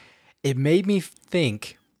movies, it made me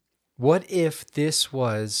think, what if this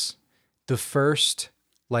was the first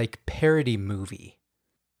like parody movie?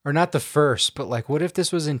 Or not the first, but like what if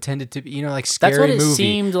this was intended to be, like Scary Movie? That's what it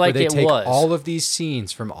seemed like where they it take was. all of these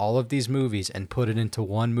scenes from all of these movies and put it into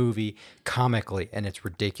one movie comically, and it's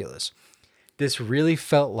ridiculous. This really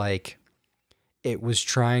felt like it was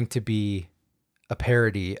trying to be a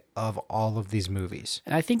parody of all of these movies.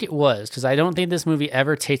 And I think it was, because I don't think this movie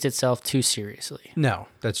ever takes itself too seriously. No,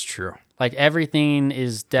 that's true. Like everything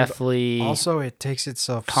is definitely also it takes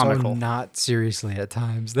itself comical. So not seriously at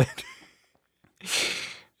times that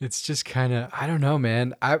it's just kind of, I don't know,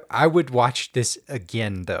 man. I would watch this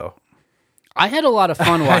again though. I had a lot of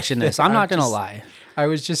fun watching this. I'm not going to lie. I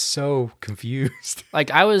was just so confused.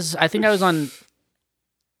 Like I think I was on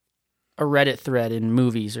a Reddit thread in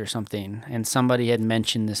movies or something, and somebody had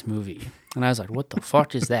mentioned this movie. And I was like, what the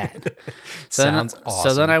fuck is that? Sounds awesome.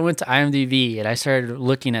 So then I went to IMDb and I started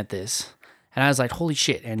looking at this. And I was like, holy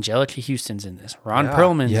shit, Angelica Houston's in this. Ron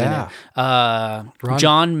Perlman's in it.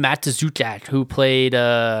 John Matuszak, who played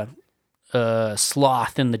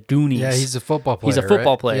Sloth in the Goonies. Yeah, he's a football player. He's a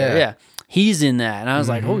football right? player, yeah. He's in that. And I was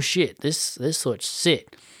like, oh shit, this looks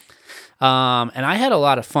sick. And I had a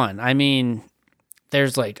lot of fun. I mean,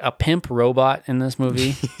 there's like a pimp robot in this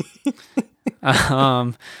movie.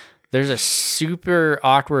 There's a super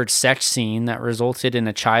awkward sex scene that resulted in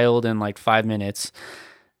a child in like 5 minutes.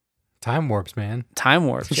 Time warps, man. Time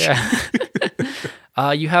warps,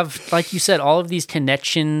 yeah. You have, like you said, all of these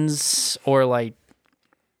connections or like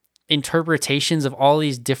interpretations of all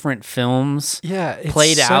these different films. Yeah, it's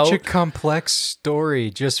played out. Such a complex story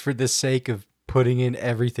just for the sake of putting in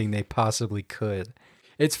everything they possibly could.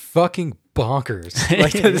 It's fucking bonkers.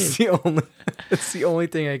 Like that's the only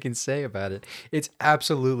thing I can say about it. It's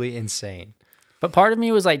absolutely insane. But part of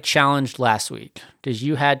me was like challenged last week because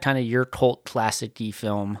you had kind of your cult classic-y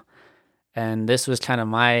film, and this was kind of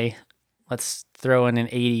my let's throw in an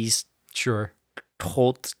 80s Sure.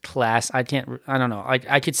 cult class. I don't know.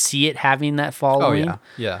 I could see it having that following. Oh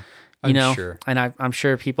yeah. I'm sure. And I'm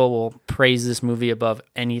sure people will praise this movie above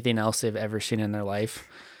anything else they've ever seen in their life.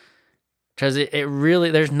 Because it really,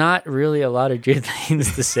 there's not really a lot of good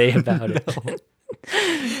things to say about it.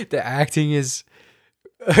 The acting is,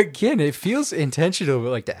 again, it feels intentional, but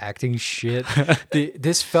like the acting shit.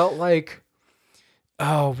 This felt like,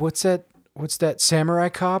 what's that Samurai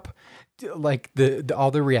Cop? Like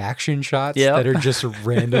all the reaction shots that are just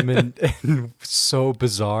random and so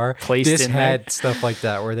bizarre. This had stuff like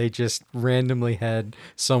that where they just randomly had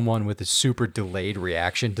someone with a super delayed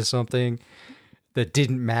reaction to something that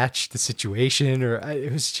didn't match the situation, or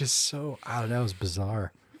it was just so, I don't know, it was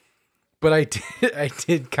bizarre. But I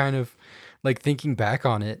did kind of, like, thinking back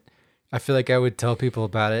on it, I feel like I would tell people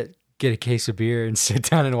about it, get a case of beer and sit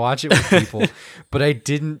down and watch it with people. But I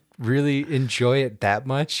didn't really enjoy it that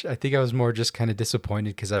much. I think I was more just kind of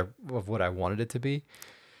disappointed because of what I wanted it to be.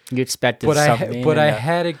 You expected something. But I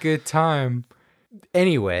had a good time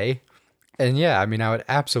anyway. And yeah, I mean, I would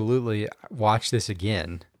absolutely watch this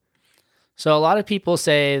again. So a lot of people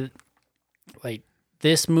say, like,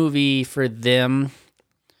 this movie for them,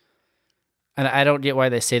 and I don't get why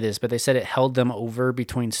they say this, but they said it held them over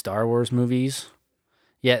between Star Wars movies.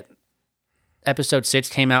 Yet Episode 6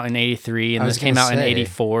 came out in 83, and this came out in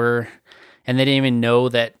 84, and they didn't even know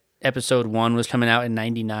that Episode 1 was coming out in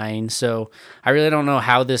 99, so I really don't know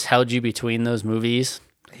how this held you between those movies.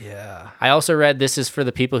 Yeah. I also read this is for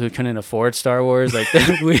the people who couldn't afford Star Wars. Like,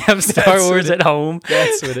 we have Star Wars at home.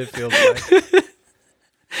 That's what it feels like.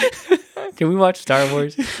 Can we watch Star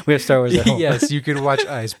Wars? We have Star Wars at home. Yes, you can watch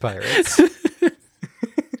Ice Pirates.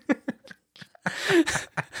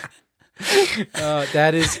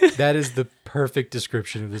 That is the perfect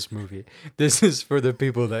description of this movie. This is for the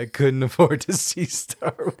people that couldn't afford to see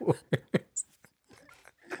Star Wars.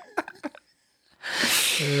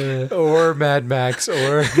 Or Mad Max,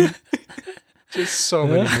 or just so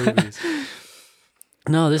many movies.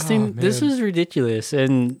 No, this was ridiculous,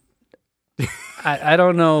 and I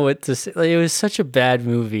don't know what to say. Like, it was such a bad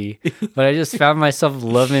movie, but I just found myself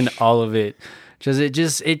loving all of it because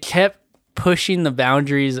it kept pushing the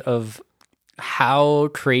boundaries of how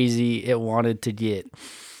crazy it wanted to get.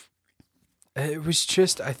 It was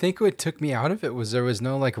just, I think what took me out of it was there was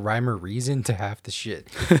no like rhyme or reason to half the shit.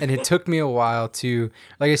 And it took me a while to,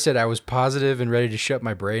 like I said, I was positive and ready to shut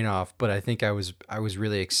my brain off, but I think I was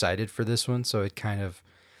really excited for this one. So it kind of,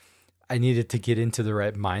 I needed to get into the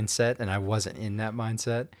right mindset, and I wasn't in that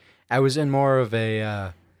mindset. I was in more of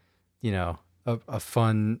a, a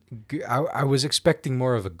fun, I was expecting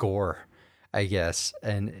more of a gore, I guess.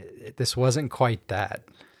 And this wasn't quite that.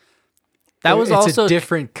 It's also a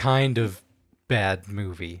different kind of bad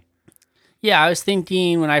movie. Yeah, I was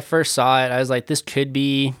thinking when I first saw it, I was like, this could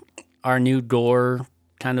be our new gore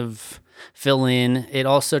kind of fill in. It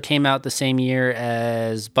also came out the same year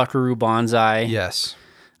as Buckaroo Banzai. Yes.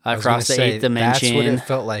 Across the Eighth Dimension. That's what it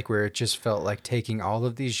felt like, where it just felt like taking all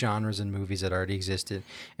of these genres and movies that already existed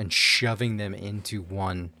and shoving them into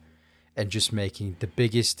one and just making the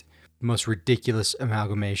biggest, most ridiculous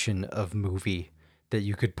amalgamation of movie that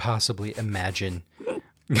you could possibly imagine.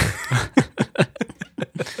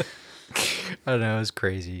 I don't know, it was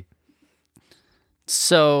crazy.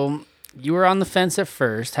 So you were on the fence at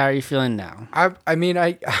first. How are you feeling now? I mean,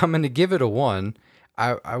 I'm going to give it a 1.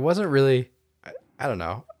 I wasn't really, I don't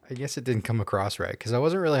know. I guess it didn't come across right because I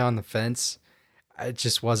wasn't really on the fence. It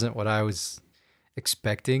just wasn't what I was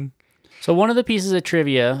expecting. So one of the pieces of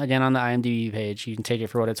trivia, again on the IMDb page, you can take it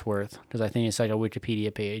for what it's worth, because I think it's like a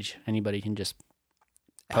Wikipedia page. Anybody can just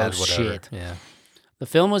Add post whatever. shit. Yeah. The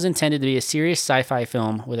film was intended to be a serious sci-fi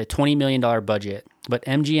film with a $20 million budget, but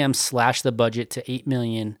MGM slashed the budget to $8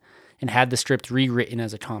 million and had the script rewritten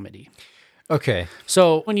as a comedy. Okay.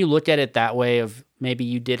 So when you look at it that way, of maybe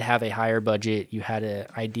you did have a higher budget, you had an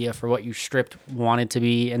idea for what your script wanted to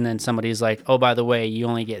be, and then somebody's like, "Oh, by the way, you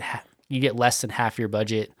only get you get less than half your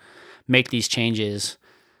budget. Make these changes."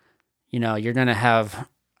 You're gonna have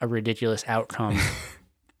a ridiculous outcome.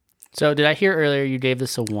 So did I hear earlier you gave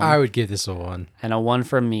this a 1? I would give this a 1. And a 1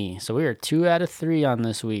 from me. So we are 2 out of 3 on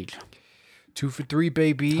this week. 2 for 3,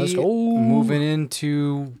 baby. Let's go. Moving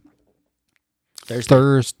into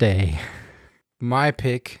Thursday. My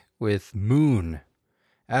pick with Moon.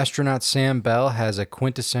 Astronaut Sam Bell has a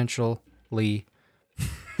quintessentially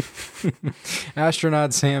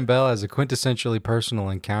personal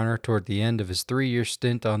encounter toward the end of his 3-year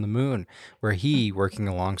stint on the moon, where he, working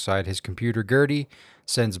alongside his computer Gertie,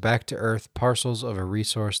 sends back to Earth parcels of a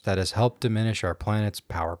resource that has helped diminish our planet's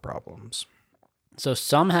power problems. So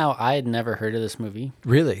somehow I had never heard of this movie.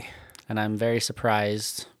 Really? And I'm very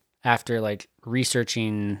surprised after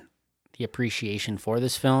researching the appreciation for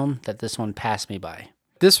this film that this one passed me by.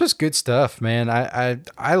 This was good stuff, man. I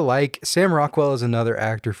like Sam Rockwell is another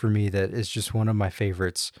actor for me that is just one of my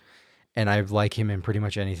favorites, and I like him in pretty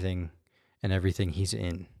much anything and everything he's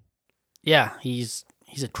in. Yeah, he's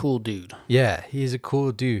a cool dude. Yeah, he's a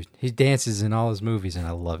cool dude. He dances in all his movies, and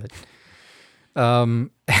I love it. I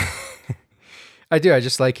do. I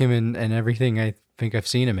just like him in everything I think I've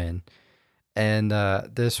seen him in, and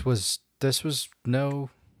this was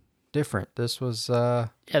no different. This was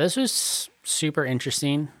this was super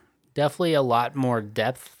interesting. Definitely a lot more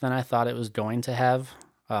depth than I thought it was going to have,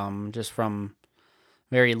 just from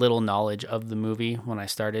very little knowledge of the movie when I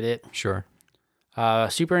started it. Sure.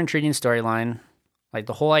 Super intriguing storyline. Like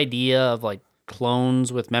the whole idea of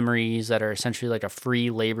clones with memories that are essentially a free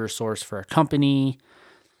labor source for a company.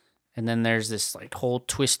 And then there's this whole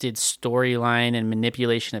twisted storyline and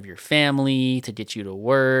manipulation of your family to get you to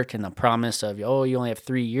work, and the promise of, oh, you only have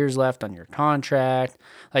 3 years left on your contract.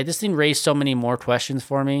 This thing raised so many more questions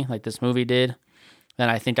for me, this movie did, than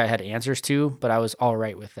I think I had answers to, but I was all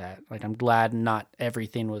right with that. I'm glad not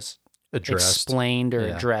everything was explained or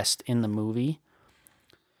addressed in the movie.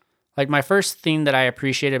 My first thing that I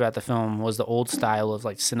appreciated about the film was the old style of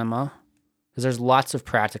cinema, because there's lots of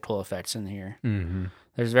practical effects in here. Mm-hmm.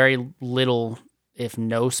 There's very little, if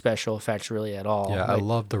no special effects really at all. Yeah, I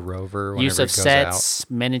love the rover. Use of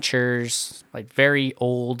sets, miniatures, very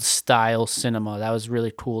old style cinema. That was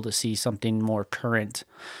really cool to see something more current,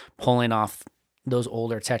 pulling off those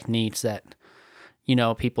older techniques that,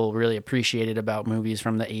 people really appreciated about movies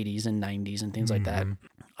from the 80s and 90s and things like that.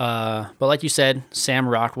 But like you said, Sam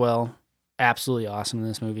Rockwell, absolutely awesome in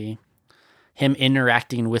this movie. Him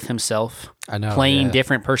interacting with himself, playing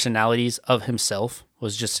different personalities of himself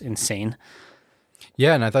was just insane.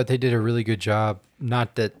 Yeah, and I thought they did a really good job.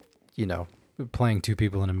 Not that, playing 2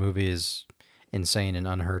 people in a movie is insane and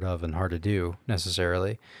unheard of and hard to do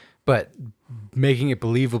necessarily, but making it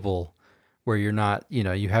believable where you're not,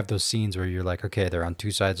 you have those scenes where you're like, okay, they're on 2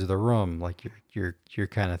 sides of the room. You're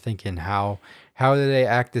kind of thinking, how do they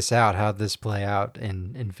act this out? How did this play out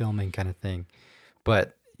in filming kind of thing?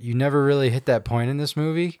 But you never really hit that point in this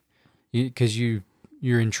movie because you're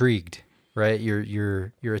intrigued, right?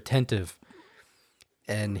 You're attentive,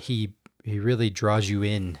 and he really draws you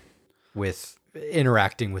in with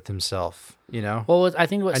interacting with himself. Well, I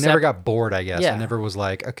think I never got bored. I guess I never was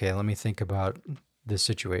like, okay, let me think about this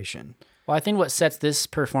situation. Well, I think what sets this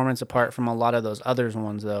performance apart from a lot of those other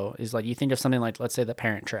ones, though, is you think of something like, let's say, The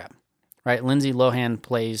Parent Trap, right? Lindsay Lohan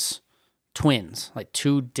plays twins,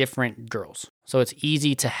 2 different girls. So it's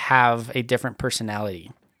easy to have a different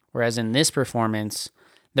personality. Whereas in this performance,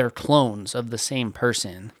 they're clones of the same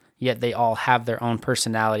person, yet they all have their own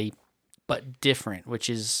personality, but different, which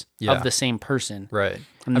is of the same person. Right.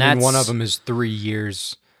 And one of them is 3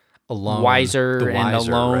 years alone. Wiser and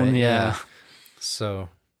alone. Right? Yeah. So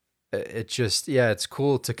it just, it's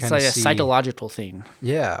cool to kind of see. It's a psychological thing.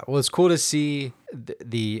 Yeah. Well, it's cool to see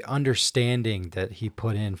the understanding that he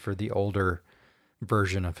put in for the older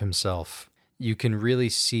version of himself. You can really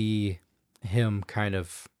see him kind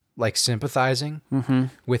of sympathizing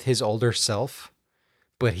with his older self,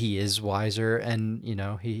 but he is wiser, and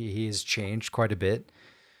he has changed quite a bit.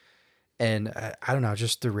 And I don't know,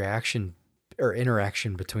 just the reaction or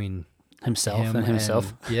interaction between himself and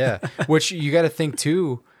himself. Which you got to think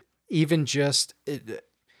too, even just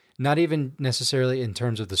not even necessarily in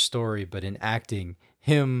terms of the story, but in acting,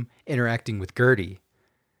 him interacting with Gertie.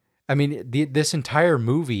 I mean, this entire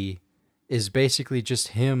movie is basically just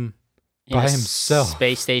him In by a himself.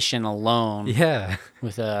 Space station alone Yeah.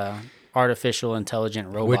 with a artificial intelligent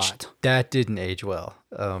robot. Which that didn't age well.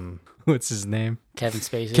 What's his name? Kevin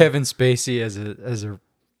Spacey. Kevin Spacey as a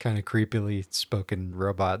kind of creepily spoken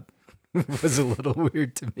robot was a little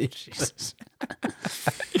weird to me.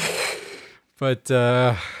 But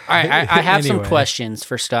All right, I have some anyway. questions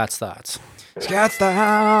for Scott's thoughts. Scott's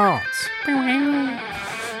thoughts.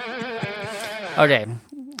 Okay,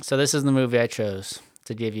 so this is the movie I chose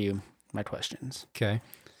to give you my questions. Okay.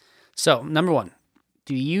 So, number one,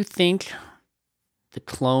 do you think the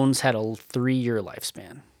clones had a 3-year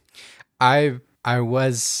lifespan? I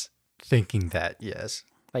was thinking that, yes.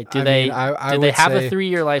 Like, do I they mean, I do they would have say- a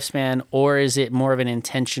 3-year lifespan, or is it more of an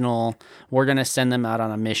intentional? We're going to send them out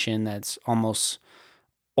on a mission that's almost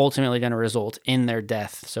ultimately going to result in their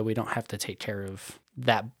death, so we don't have to take care of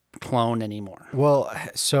that clone anymore. Well,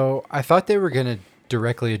 so I thought they were going to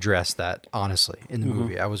directly address that, honestly, in the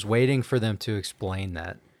movie. I was waiting for them to explain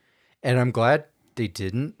that. And I'm glad they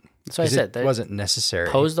didn't. So I 'cause said it they wasn't necessary.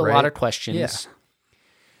 posed a lot right? of questions. Yeah.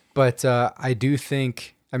 But I do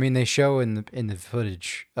think, I mean, they show in the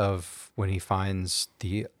footage of when he finds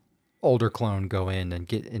the older clone go in and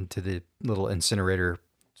get into the little incinerator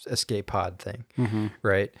escape pod thing,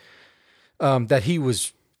 right? That he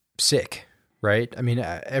was sick, right? I mean,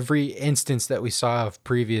 every instance that we saw of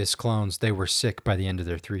previous clones, they were sick by the end of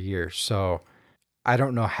their 3 years. So I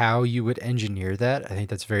don't know how you would engineer that. I think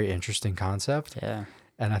that's a very interesting concept. Yeah.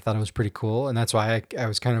 And I thought it was pretty cool. And that's why I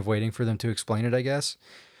was kind of waiting for them to explain it, I guess.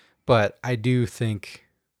 But I do think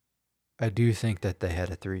that they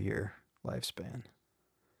had a 3-year lifespan,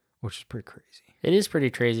 which is pretty crazy. It is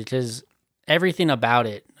pretty crazy because everything about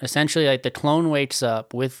it, essentially, like the clone wakes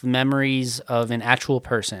up with memories of an actual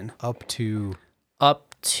person Up to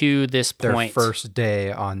up to this their point. first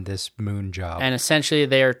day on this moon job. And essentially,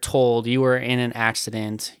 they are told you were in an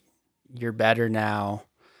accident. You're better now.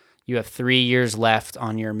 You have 3 years left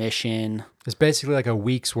on your mission. It's basically like a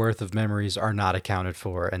week's worth of memories are not accounted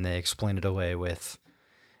for, and they explain it away with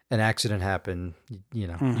an accident happened. You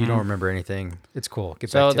know, you don't remember anything. It's cool. Get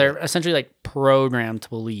So back to they're it. essentially like programmed to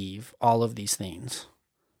believe all of these things,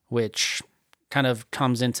 which kind of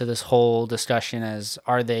comes into this whole discussion as,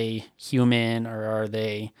 are they human or are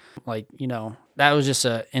they like, you know, that was just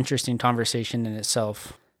an interesting conversation in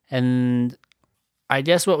itself. And I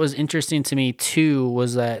guess what was interesting to me too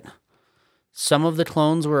was that some of the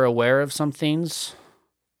clones were aware of some things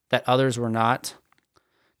that others were not.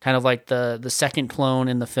 Kind of like the second clone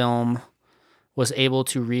in the film was able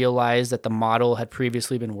to realize that the model had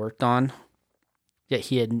previously been worked on, yet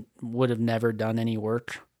he would have never done any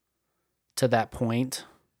work to that point.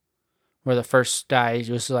 Where the first guy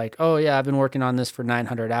was like, oh yeah, I've been working on this for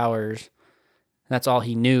 900 hours. And that's all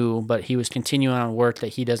he knew, but he was continuing on work that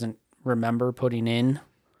he doesn't remember putting in.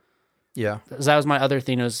 Yeah. That was my other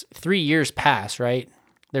thing, was 3 years pass, right?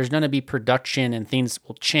 There's going to be production and things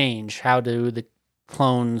will change. How do the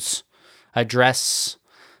clones address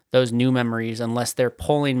those new memories unless they're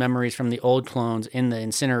pulling memories from the old clones in the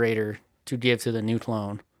incinerator to give to the new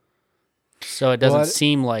clone? So it doesn't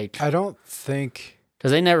seem like... I don't think...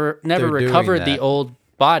 Because they never doing recovered the that. old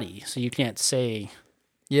body, so you can't say...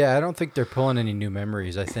 Yeah, I don't think they're pulling any new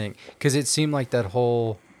memories, I think. Because it seemed like that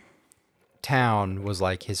whole town was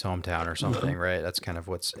like his hometown or something, right? That's kind of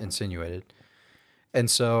what's insinuated. And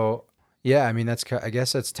so, yeah, I mean, I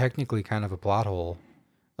guess that's technically kind of a plot hole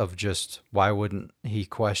of just why wouldn't he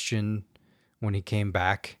question when he came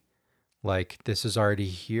back, like, this is already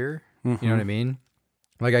here? You know what I mean?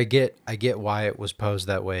 Like, I get why it was posed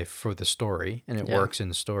that way for the story, and it works in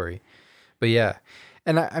the story. But yeah,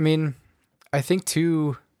 and I mean, I think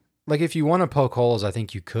too, like, if you want to poke holes, I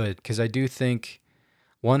think you could, because I do think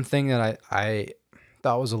one thing that I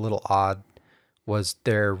thought was a little odd was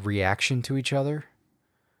their reaction to each other.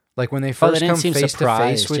 Like when they first didn't come seem face to face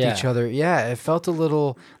surprised, with yeah. each other, yeah, it felt a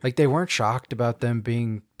little like they weren't shocked about there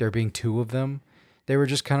being two of them. They were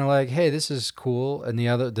just kind of like, "Hey, this is cool," and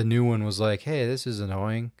the new one was like, "Hey, this is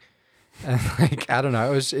annoying," and like I don't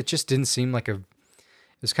know, it just didn't seem like it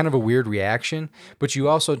was kind of a weird reaction. But you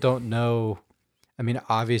also don't know. I mean,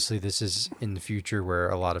 obviously, this is in the future where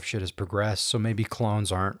a lot of shit has progressed, so maybe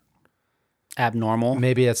clones aren't. Abnormal.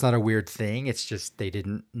 Maybe that's not a weird thing. It's just they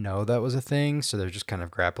didn't know that was a thing, so they're just kind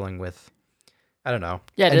of grappling with. I don't know.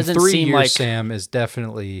 Yeah, it And doesn't 3 seem years, like- Sam is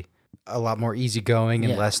definitely a lot more easygoing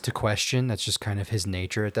and Yeah. less to question. That's just kind of his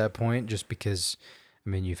nature at that point. Just because, I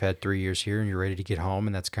mean, you've had 3 years here and you're ready to get home,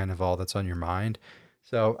 and that's kind of all that's on your mind.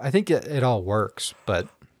 So I think it all works, but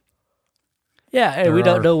Yeah, and There we are-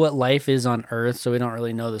 don't know what life is on Earth, so we don't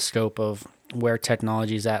really know the scope of where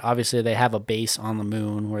technology is at. Obviously, they have a base on the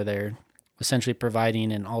moon where they're essentially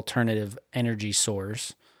providing an alternative energy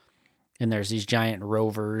source. And there's these giant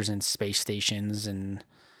rovers and space stations. And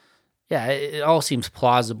yeah, it all seems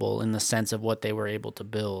plausible in the sense of what they were able to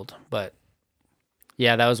build. But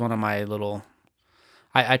yeah, that was one of my little...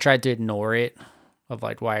 I tried to ignore it, of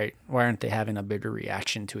like, why aren't they having a bigger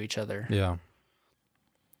reaction to each other? Yeah.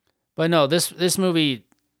 But no, this movie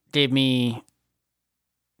gave me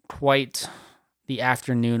quite the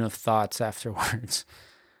afternoon of thoughts afterwards.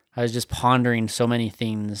 I was just pondering so many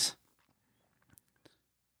things.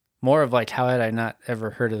 More of like, how had I not ever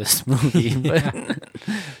heard of this movie? But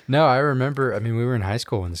No, I remember, I mean, we were in high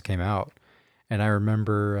school when this came out. And I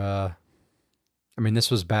remember,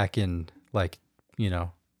 this was back in like,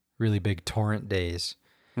 really big torrent days.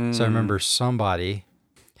 So I remember somebody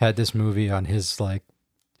had this movie on his, like,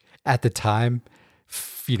 at the time,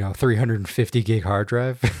 350 gig hard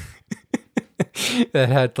drive that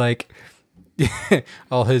had like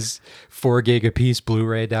all his 4 gig apiece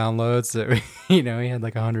Blu-ray downloads that, he had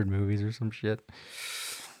like 100 movies or some shit.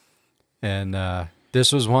 And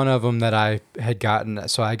this was one of them that I had gotten.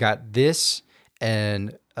 So I got this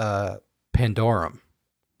and Pandorum.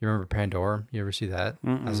 You remember Pandorum? You ever see that?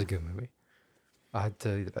 Mm-mm. That was a good movie. I'll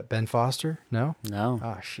tell you that. Ben Foster? No? no.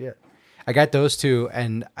 Oh, shit. I got those two,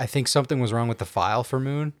 and I think something was wrong with the file for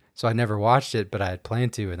Moon, so I never watched it, but I had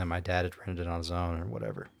planned to, and then my dad had rented it on his own or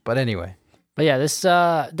whatever. But anyway. But yeah, this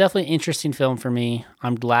definitely an interesting film for me.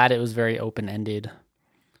 I'm glad it was very open-ended.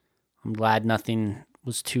 I'm glad nothing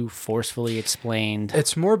was too forcefully explained.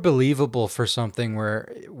 It's more believable for something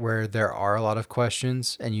where there are a lot of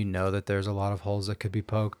questions and you know that there's a lot of holes that could be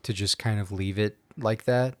poked, to just kind of leave it like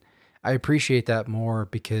that. I appreciate that more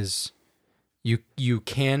because you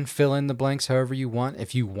can fill in the blanks however you want,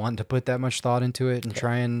 if you want to put that much thought into it and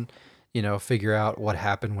try and figure out what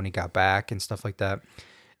happened when he got back and stuff like that.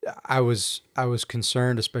 I was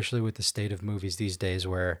concerned, especially with the state of movies these days,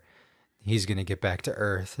 where he's going to get back to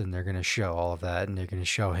Earth and they're going to show all of that and they're going to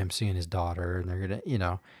show him seeing his daughter and they're going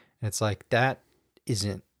to, it's like that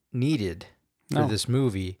isn't needed for this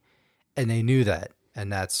movie. And they knew that.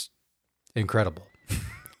 And that's incredible.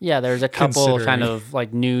 Yeah, there's a couple kind of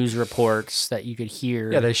like news reports that you could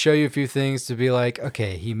hear. Yeah, they show you a few things to be like,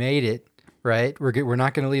 okay, he made it, right? We're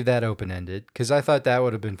not going to leave that open-ended, because I thought that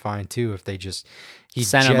would have been fine too if he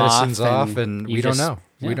sent him jettisons off off and we don't know.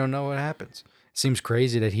 Yeah. We don't know what happens. Seems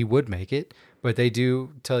crazy that he would make it, but they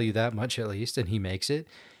do tell you that much at least, and he makes it,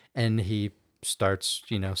 and he starts,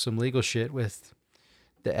 some legal shit with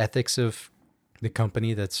the ethics of the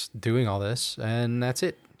company that's doing all this, and that's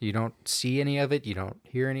it. You don't see any of it. You don't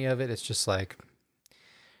hear any of it. It's just like,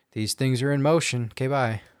 these things are in motion. Okay,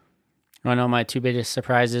 bye. I know my two biggest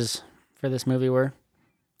surprises for this movie were?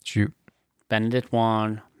 Shoot. Benedict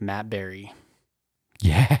Wong, Matt Berry.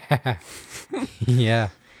 Yeah. Yeah.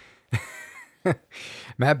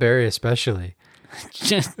 Matt Berry especially.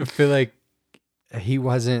 I feel like he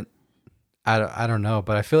wasn't, I don't know,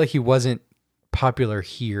 but I feel like he wasn't popular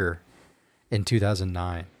here in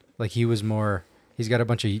 2009. Like he's got a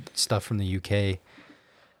bunch of stuff from the UK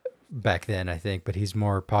back then, I think, but he's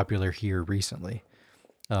more popular here recently.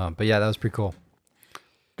 But yeah, that was pretty cool.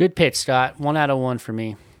 Good pitch, Scott. 1 out of 1 for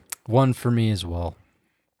me. 1 for me as well.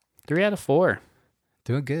 3 out of 4.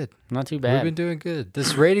 Doing good. Not too bad. We've been doing good.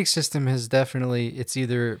 This rating system has definitely, it's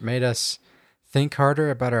either made us think harder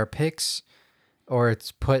about our picks, or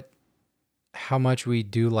it's put how much we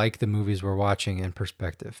do like the movies we're watching in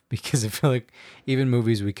perspective. Because I feel like even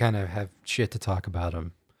movies we kind of have shit to talk about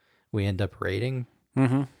them, we end up rating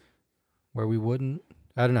where we wouldn't.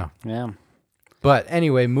 I don't know. Yeah. But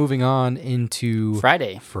anyway, moving on into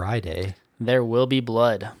Friday. There Will Be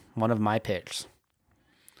Blood, one of my picks.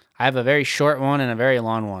 I have a very short one and a very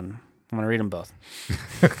long one. I'm going to read them both.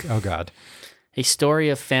 Oh, God. A story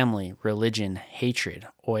of family, religion, hatred,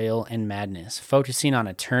 oil, and madness, focusing on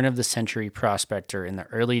a turn-of-the-century prospector in the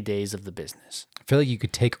early days of the business. I feel like you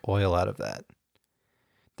could take oil out of that.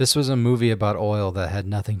 This was a movie about oil that had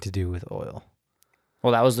nothing to do with oil.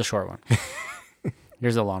 Well, that was the short one.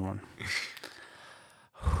 Here's the long one.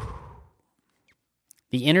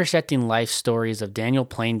 The intersecting life stories of Daniel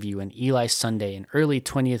Plainview and Eli Sunday in early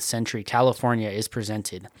 20th century California is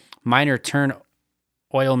presented. Miner turned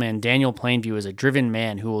oilman Daniel Plainview is a driven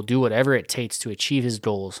man who will do whatever it takes to achieve his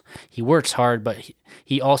goals. He works hard, but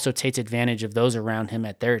he also takes advantage of those around him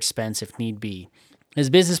at their expense if need be. His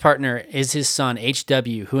business partner is his son,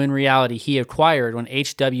 H.W., who in reality he acquired when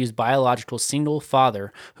H.W.'s biological single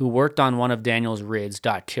father, who worked on one of Daniel's rigs,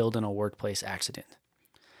 got killed in a workplace accident.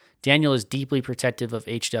 Daniel is deeply protective of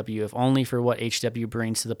H.W., if only for what H.W.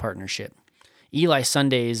 brings to the partnership. Eli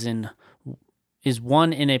Sunday is in is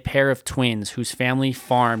one in a pair of twins whose family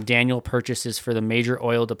farm Daniel purchases for the major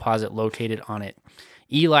oil deposit located on it.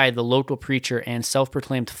 Eli, the local preacher and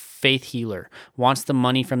self-proclaimed faith healer, wants the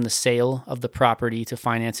money from the sale of the property to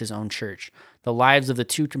finance his own church. The lives of the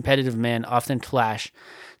two competitive men often clash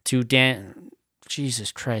to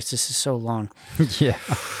Jesus Christ, this is so long. Yeah.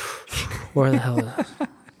 Where the hell is this?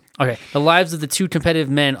 Okay. The lives of the two competitive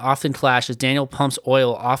men often clash as Daniel pumps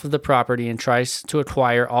oil off of the property and tries to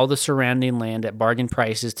acquire all the surrounding land at bargain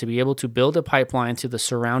prices to be able to build a pipeline to the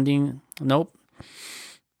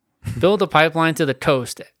build a pipeline to the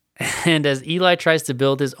coast. And as Eli tries to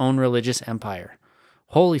build his own religious empire.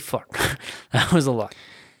 Holy fuck. That was a lot.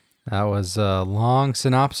 That was a long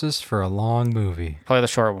synopsis for a long movie. Probably the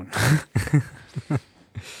short one.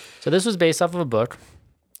 So this was based off of a book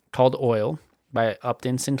called Oil by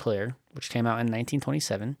Upton Sinclair, which came out in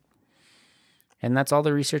 1927. And that's all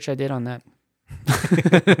the research I did on that.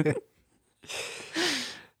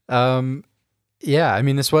 Yeah, I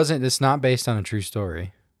mean, it's not based on a true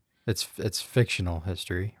story. It's fictional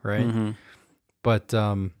history, right? Mm-hmm. But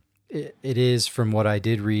it is, from what I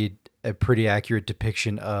did read, a pretty accurate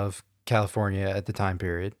depiction of California at the time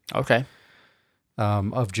period. Okay.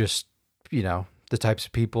 Of just, the types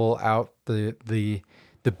of people out, the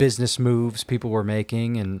business moves people were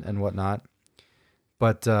making and whatnot.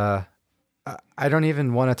 But I don't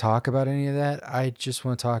even want to talk about any of that. I just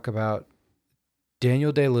want to talk about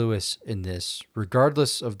Daniel Day-Lewis in this,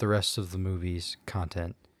 regardless of the rest of the movie's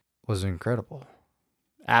content, was incredible.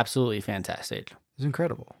 Absolutely fantastic. It was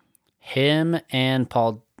incredible. Him and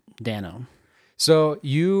Paul Dano. So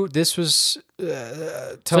this was,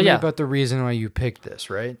 tell me about the reason why you picked this,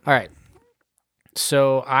 right? All right.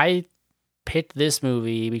 So I picked this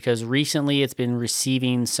movie because recently it's been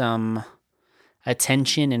receiving some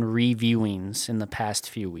attention and reviewings in the past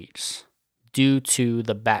few weeks due to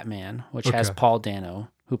The Batman, which has Paul Dano,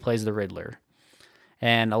 who plays the Riddler.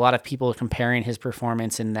 And a lot of people are comparing his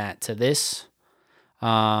performance in that to this,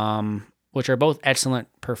 which are both excellent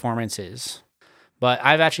performances. But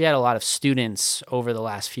I've actually had a lot of students over the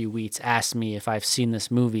last few weeks ask me if I've seen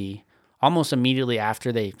this movie almost immediately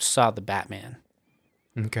after they saw The Batman.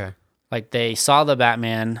 Okay. Like, they saw The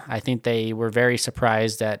Batman. I think they were very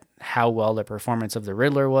surprised at how well the performance of the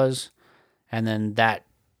Riddler was. And then that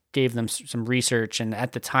gave them some research. And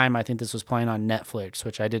at the time, I think this was playing on Netflix,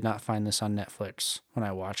 which I did not find this on Netflix when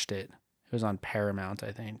I watched it. It was on Paramount,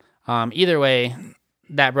 I think. Either way,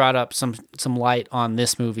 that brought up some light on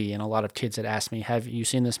this movie. And a lot of kids had asked me, have you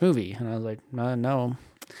seen this movie? And I was like, no.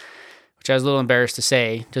 Which I was a little embarrassed to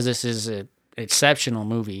say, because this is an exceptional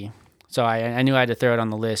movie. So I knew I had to throw it on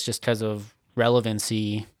the list just because of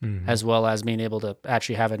relevancy, as well as being able to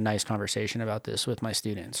actually have a nice conversation about this with my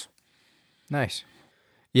students. Nice.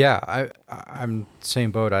 Yeah, I'm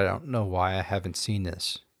same boat. I don't know why I haven't seen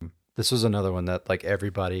this. This was another one that, like,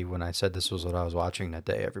 everybody, when I said this was what I was watching that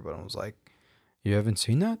day, everyone was like, you haven't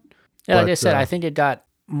seen that? Yeah, like I said, I think it got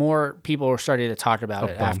more people were starting to talk about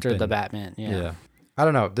it after The Batman. Yeah. I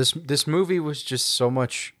don't know. This movie was just so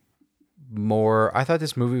much more. I thought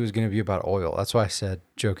this movie was going to be about oil. That's why I said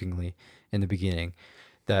jokingly in the beginning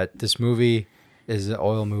that this movie is an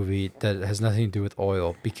oil movie that has nothing to do with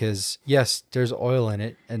oil, because yes, there's oil in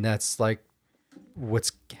it, and that's like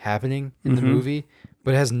what's happening in the movie,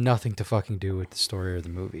 but it has nothing to fucking do with the story of the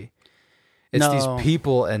movie. It's these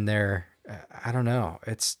people and their, I don't know.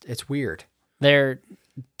 It's weird. They're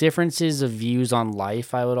differences of views on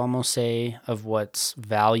life, I would almost say, of what's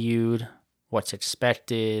valued, what's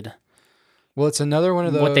expected. Well, it's another one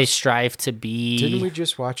of those. What they strive to be. Didn't we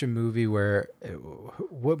just watch a movie where,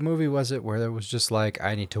 what movie was it where there was just like,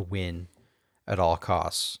 I need to win at all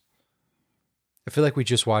costs? I feel like we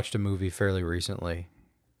just watched a movie fairly recently.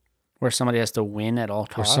 Where somebody has to win at all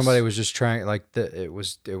costs? Where somebody was just trying, like, it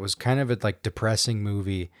was kind of a like depressing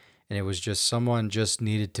movie, and it was just someone just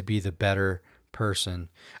needed to be the better person.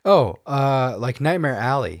 Oh, like Nightmare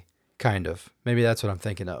Alley, kind of. Maybe that's what I'm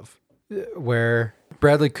thinking of. Where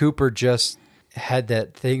Bradley Cooper just had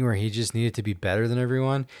that thing where he just needed to be better than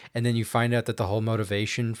everyone, and then you find out that the whole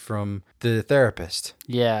motivation from the therapist.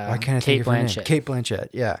 Yeah. Why can't I think of her name? Cate Blanchett,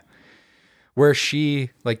 yeah. Where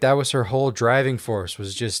she, like, that was her whole driving force,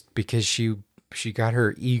 was just because she got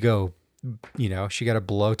her ego, she got a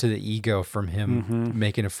blow to the ego from him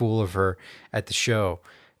making a fool of her at the show.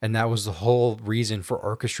 And that was the whole reason for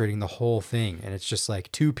orchestrating the whole thing. And it's just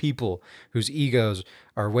like two people whose egos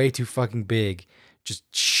are way too fucking big,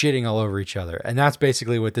 just shitting all over each other. And that's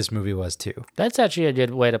basically what this movie was too. That's actually a good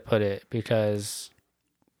way to put it, because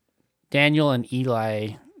Daniel and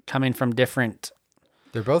Eli, coming from different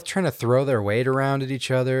They're both trying to throw their weight around at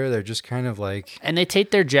each other. They're just kind of like... And they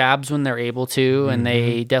take their jabs when they're able to, and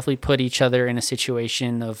they definitely put each other in a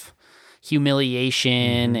situation of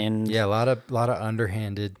humiliation and... Yeah, a lot of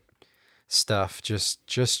underhanded stuff.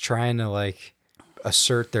 Just trying to like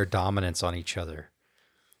assert their dominance on each other.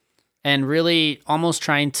 And really almost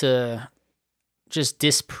trying to just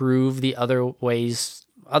disprove the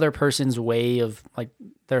other person's way of like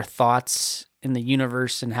their thoughts in the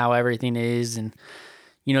universe and how everything is. And,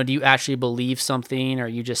 you know, do you actually believe something, or are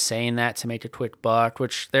you just saying that to make a quick buck?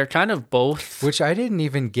 Which they're kind of both. Which I didn't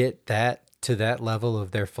even get that to that level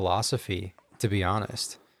of their philosophy, to be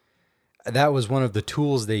honest. That was one of the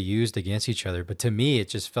tools they used against each other. But to me, it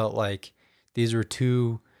just felt like these were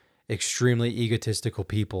two extremely egotistical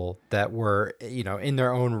people that were, you know, in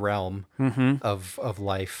their own realm of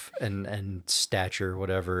life and stature,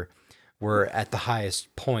 whatever, were at the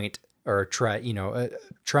highest point, or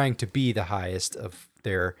trying to be the highest of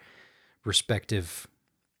their respective,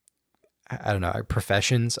 I don't know,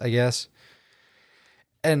 professions, I guess.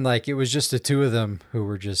 And like, it was just the two of them who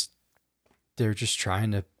were they're just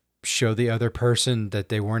trying to show the other person that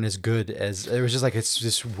they weren't as good as, it was just like, it's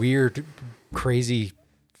this weird, crazy,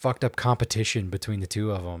 fucked up competition between the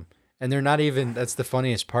two of them. And they're not even, that's the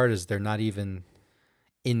funniest part, is they're not even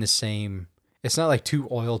in the same, it's not like two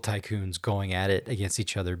oil tycoons going at it against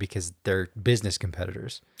each other because they're business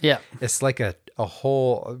competitors. Yeah. It's like a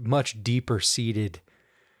whole much deeper seated,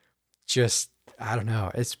 just, I don't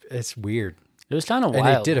know. It's weird. It was kind of And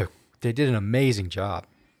wild. they did an amazing job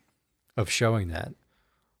of showing that.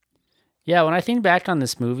 Yeah, when I think back on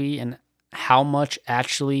this movie and how much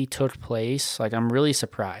actually took place, like, I'm really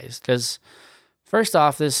surprised. Because first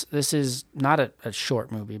off, this is not a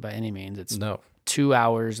short movie by any means. It's 2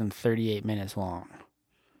 hours and 38 minutes long.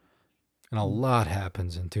 And a lot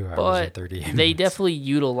happens in 2 hours But and 38 minutes. they definitely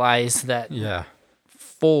utilize that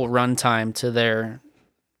full runtime to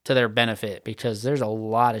their benefit, because there's a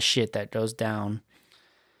lot of shit that goes down.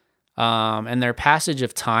 And their passage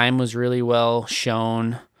of time was really well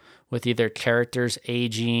shown, with either characters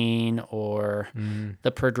aging or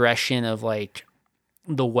the progression of like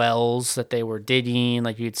the wells that they were digging,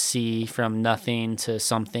 like you'd see from nothing to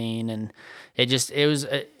something. And it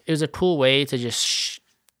was a cool way to just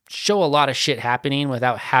show a lot of shit happening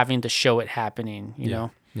without having to show it happening, you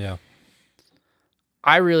know? Yeah.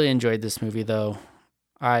 I really enjoyed this movie though.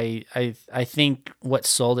 I think what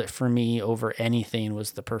sold it for me over anything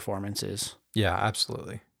was the performances. Yeah,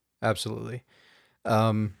 absolutely. Absolutely.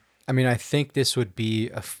 I mean, I think this would be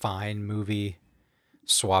a fine movie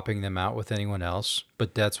swapping them out with anyone else,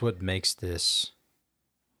 but that's what makes this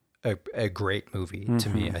a great movie to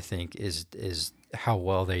me, I think, is how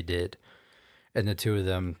well they did. And the two of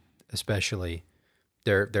them, especially,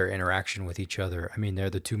 their interaction with each other. I mean,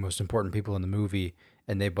 they're the two most important people in the movie,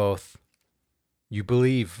 and you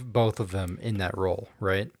believe both of them in that role,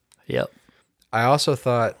 right? Yep. I also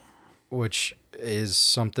thought, which is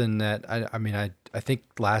something that I think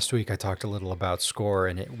last week I talked a little about score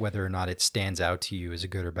and whether or not it stands out to you as a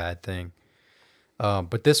good or bad thing.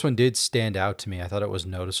 But this one did stand out to me. I thought it was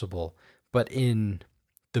noticeable, but in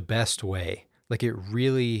the best way. Like,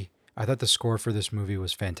 I thought the score for this movie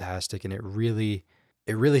was fantastic, and it really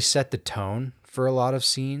set the tone for a lot of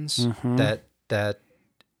scenes that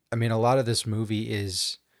I mean, a lot of this movie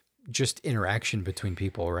is just interaction between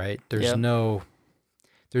people, right? There's no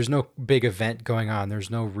big event going on. There's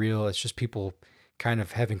no it's just people kind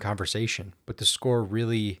of having conversation, but the score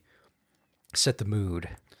really set the mood.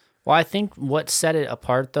 Well, I think what set it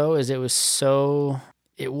apart though is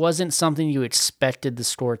it wasn't something you expected the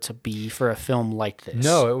score to be for a film like this.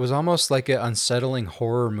 No, it was almost like an unsettling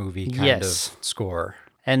horror movie kind of score,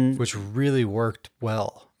 and which really worked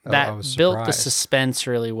well. That I was built the surprised. suspense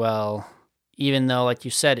really well, even though, like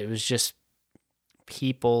you said, it was just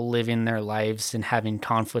people living their lives and having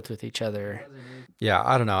conflict with each other. Yeah,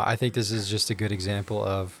 I don't know. I think this is just a good example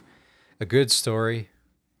of a good story,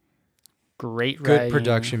 great good writing,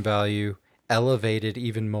 production value, elevated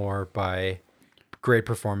even more by great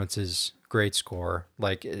performances, great score.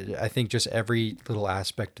 Like, I think just every little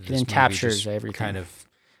aspect of this movie captures just everything. kind of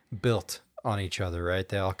built on each other, right?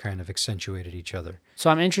 They all kind of accentuated each other. So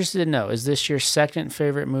I'm interested to know, is this your second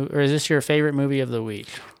favorite movie, or is this your favorite movie of the week?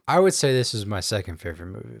 I would say this is my second favorite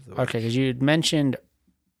movie of the week. Okay, because you had mentioned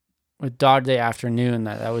with Dog Day Afternoon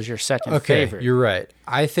that was your second favorite. You're right.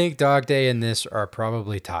 I think Dog Day and this are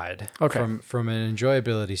probably tied. Okay. From an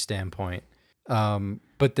enjoyability standpoint.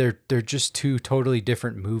 But they're just two totally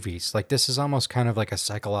different movies. Like, this is almost kind of like a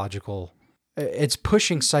psychological, it's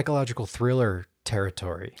pushing psychological thriller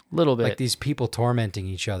territory. A little bit. Like these people tormenting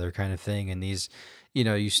each other kind of thing, and these you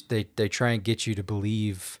know, they try and get you to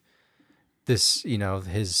believe this, you know,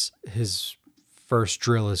 his first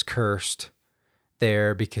drill is cursed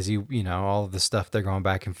there because you know, all of the stuff they're going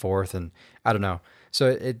back and forth, and I don't know. So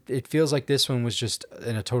it feels like this one was just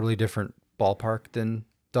in a totally different ballpark than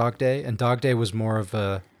Dog Day, and Dog Day was more of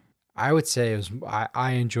a, I would say it was,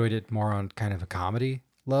 I enjoyed it more on kind of a comedy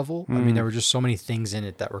level. I mean, there were just so many things in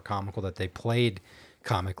it that were comical that they played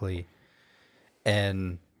comically,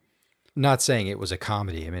 and not saying it was a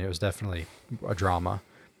comedy. I mean, it was definitely a drama,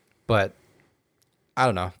 but I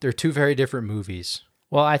don't know. They're two very different movies.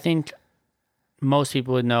 Well, I think most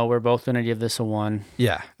people would know we're both going to give this a 1.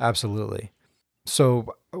 Yeah, absolutely.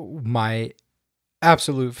 So my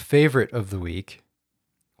absolute favorite of the week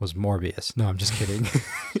was Morbius. No, I'm just kidding.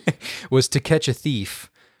 Was To Catch a Thief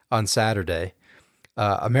on Saturday.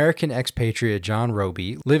 American expatriate John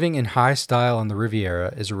Roby, living in high style on the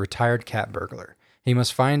Riviera, is a retired cat burglar. He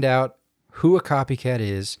must find out who a copycat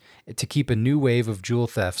is to keep a new wave of jewel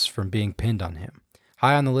thefts from being pinned on him.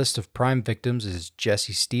 High on the list of prime victims is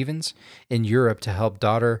Jesse Stevens in Europe to help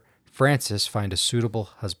daughter Frances find a suitable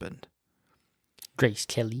husband. Grace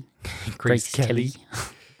Kelly. Grace Kelly.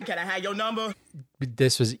 Can I have your number?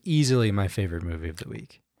 This was easily my favorite movie of the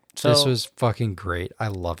week. So, this was fucking great. I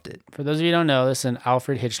loved it. For those of you who don't know, this is an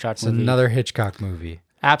Alfred Hitchcock It's movie. another Hitchcock movie.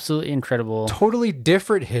 Absolutely incredible. Totally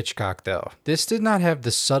different Hitchcock, though. This did not have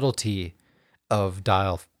the subtlety of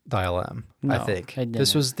Dial M. No, I think it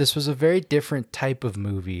this was a very different type of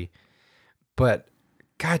movie. But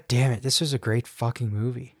god damn it, this was a great fucking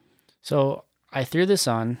movie. So I threw this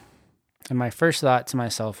on, and my first thought to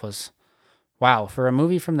myself was, wow, for a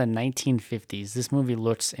movie from the 1950s, this movie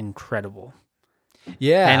looks incredible.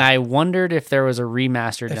 Yeah, And I wondered if there was a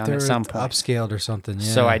remaster if done they at were some point. upscaled or something.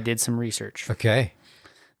 Yeah. So I did some research. Okay.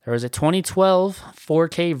 There was a 2012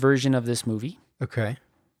 4K version of this movie. Okay.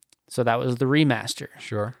 So that was the remaster.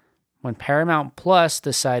 Sure. When Paramount Plus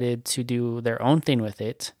decided to do their own thing with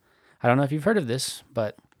it, I don't know if you've heard of this,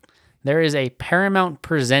 but there is a Paramount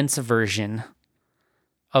Presents version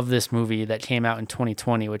of this movie that came out in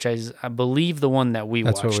 2020, which is, I believe, the one that we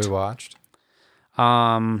watched. That's what we watched.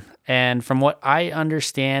 And from what I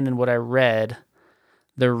understand and what I read,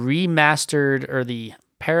 the remastered or the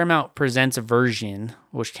Paramount Presents version,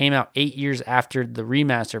 which came out 8 years after the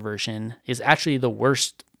remaster version, is actually the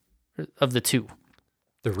worst of the two.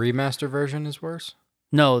 The remaster version is worse?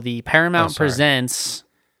 No, the Paramount sorry. Presents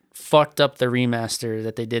fucked up the remaster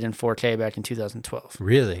that they did in 4K back in 2012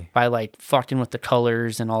 Really? by like fucking with the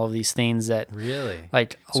colors and all of these things that Really?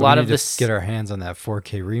 like a So lot we of need this to get our hands on that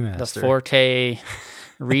 4K remaster. the 4K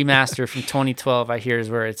remaster from 2012 I hear is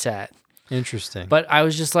where it's at. Interesting. But I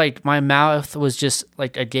was just like, my mouth was just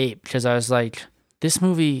like agape because I was like, this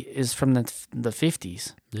movie is from the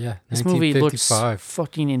 50s. yeah, This movie looks 1955.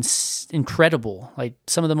 fucking incredible. Like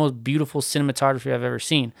some of the most beautiful cinematography I've ever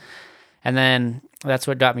seen. And then that's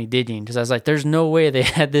what got me digging because I was like, there's no way they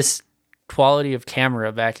had this quality of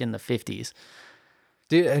camera back in the 50s.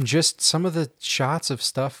 Dude, and just some of the shots of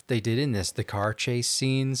stuff they did in this, the car chase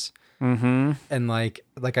scenes. Mm-hmm. And like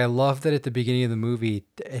I love that at the beginning of the movie,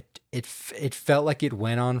 it felt like it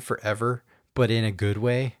went on forever, but in a good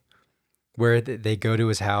way. Where they go to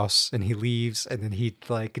his house and he leaves, and then he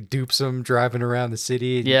like dupes him driving around the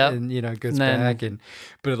city, and, Yep. and you know goes And then back, and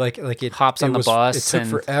but like it hops on the was, bus It took and-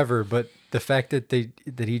 forever, but the fact that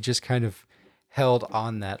he just kind of held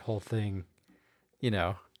on that whole thing, you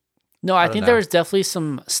know. No, I don't think know. there was definitely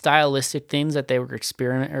some stylistic things that they were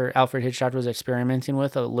Alfred Hitchcock was experimenting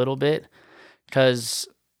with a little bit because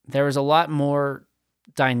there was a lot more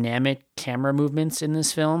dynamic camera movements in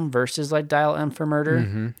this film versus like Dial M for Murder.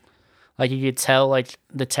 Mm-hmm. Like you could tell like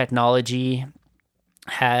the technology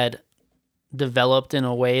had developed in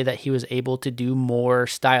a way that he was able to do more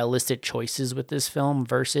stylistic choices with this film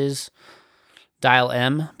versus Dial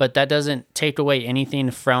M, but that doesn't take away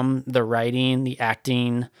anything from the writing, the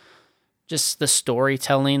acting, just the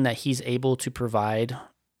storytelling that he's able to provide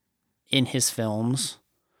in his films.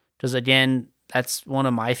 Because again, that's one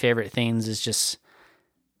of my favorite things is just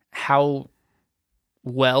how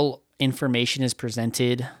well information is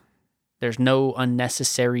presented. There's no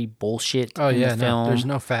unnecessary bullshit Oh in yeah, the film. no, there's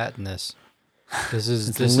no fat in this. This is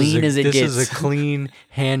It's this lean is as it this is gets. a clean,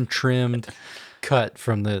 hand trimmed cut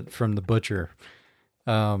from the butcher.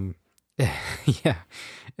 Yeah,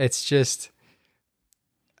 it's just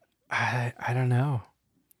I don't know.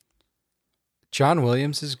 John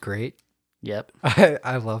Williams is great. Yep.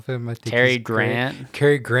 I love him. I think Cary he's great. Grant.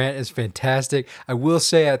 Cary Grant is fantastic. I will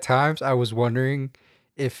say at times I was wondering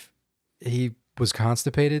if he was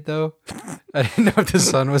constipated though. I didn't know if the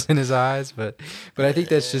sun was in his eyes, but I think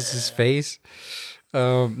that's just his face.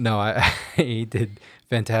 No, he did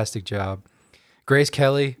fantastic job. Grace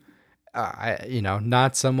Kelly,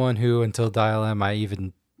 not someone who until Dial M I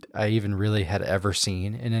even really had ever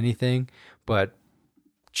seen in anything, but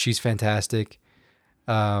she's fantastic.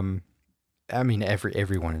 Everyone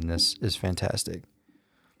in this is fantastic.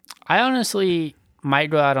 I honestly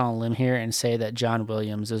might go out on a limb here and say that John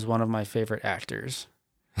Williams is one of my favorite actors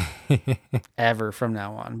ever from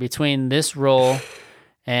now on. Between this role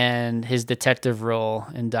and his detective role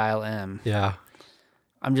in Dial M. Yeah.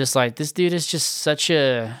 I'm just like, this dude is just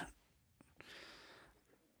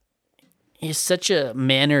he's such a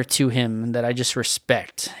manner to him that I just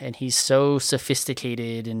respect. And he's so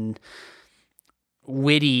sophisticated and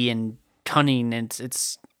witty and cunning. And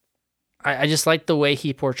I just like the way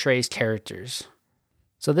he portrays characters.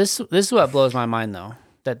 So this is what blows my mind, though,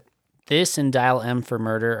 that this and Dial M for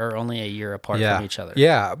Murder are only a year apart from each other.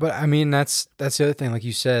 Yeah, but I mean that's the other thing. Like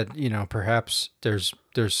you said, perhaps there's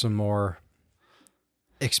some more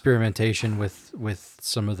experimentation with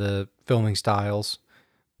some of the filming styles,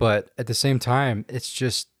 but at the same time,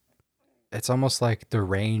 it's almost like the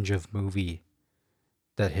range of movie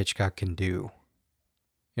that Hitchcock can do.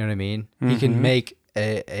 You know what I mean? Mm-hmm. He can make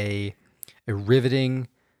a riveting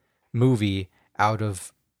movie out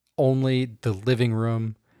of only the living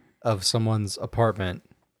room of someone's apartment,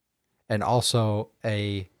 and also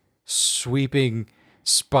a sweeping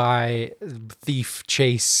spy thief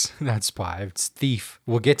chase. Not spy, it's thief.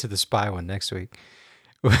 We'll get to the spy one next week.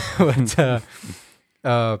 But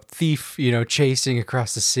thief, chasing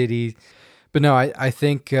across the city. But no, I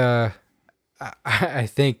think because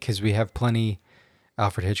we have plenty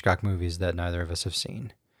Alfred Hitchcock movies that neither of us have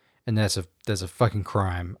seen, and that's a fucking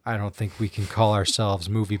crime. I don't think we can call ourselves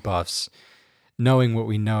movie buffs, knowing what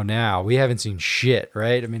we know now. We haven't seen shit,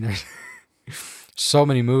 right? I mean, there's so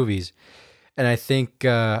many movies, and I think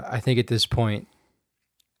at this point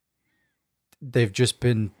they've just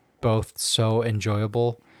been both so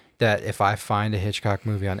enjoyable that if I find a Hitchcock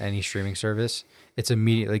movie on any streaming service, it's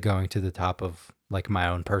immediately going to the top of like my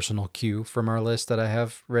own personal queue from our list that I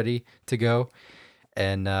have ready to go.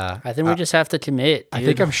 And I think we just have to commit, dude. I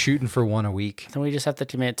think I'm shooting for one a week. I think we just have to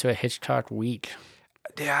commit to a Hitchcock week.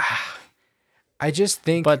 Yeah. I just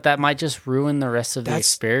think... But that might just ruin the rest of the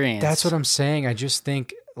experience. That's what I'm saying. I just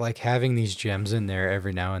think like having these gems in there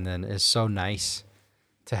every now and then is so nice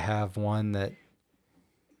to have one that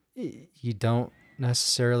you don't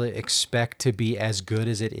necessarily expect to be as good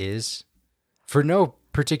as it is for no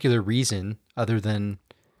particular reason other than...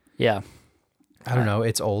 Yeah. I don't know.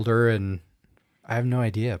 It's older and... I have no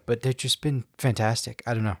idea, but they've just been fantastic.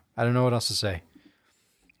 I don't know what else to say.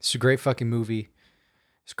 It's a great fucking movie.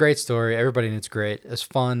 It's a great story. Everybody in it's great. It's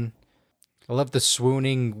fun. I love the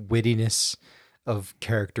swooning wittiness of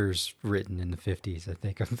characters written in the 50s. I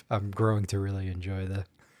think I'm growing to really enjoy the...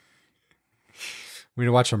 We need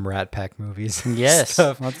to watch some Rat Pack movies. Yes,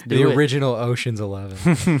 let's do the it. original Ocean's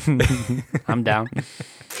 11. I'm down.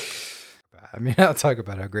 I mean, I'll talk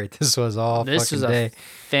about how great this was all this fucking was day. A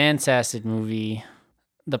fantastic movie.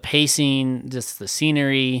 The pacing, just the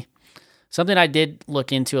scenery. Something I did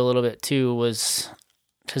look into a little bit too was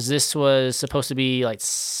because this was supposed to be like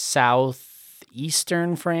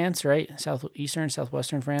southeastern France, right?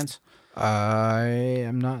 Southwestern France. I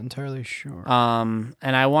am not entirely sure. And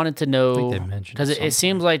I wanted to know because it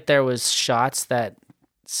seems like there was shots that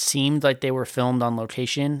seemed like they were filmed on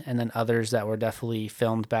location, and then others that were definitely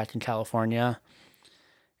filmed back in California.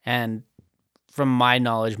 And from my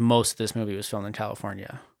knowledge, most of this movie was filmed in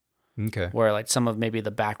California. Okay. Where like some of maybe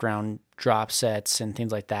the background drop sets and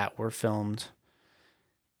things like that were filmed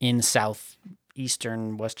in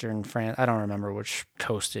southeastern, western France. I don't remember which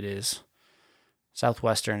coast it is.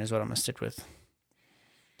 Southwestern is what I'm going to stick with.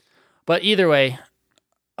 But either way,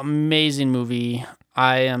 amazing movie.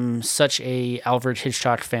 I am such a Alfred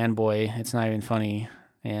Hitchcock fanboy. It's not even funny.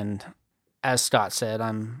 And as Scott said,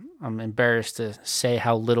 I'm embarrassed to say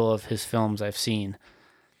how little of his films I've seen.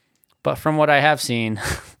 But from what I have seen,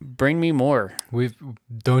 bring me more.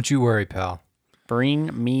 Don't you worry, pal.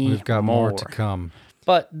 Bring me more. We've got more to come.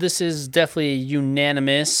 But this is definitely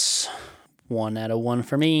unanimous. 1 out of 1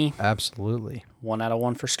 for me. Absolutely. 1 out of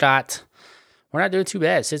 1 for Scott. We're not doing too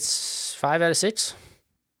bad. It's 5 out of 6.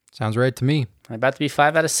 Sounds right to me. About to be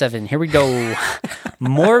 5 out of 7. Here we go.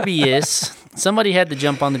 Morbius. Somebody had to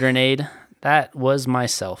jump on the grenade. That was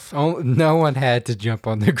myself. Oh, no one had to jump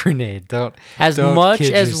on the grenade. Don't much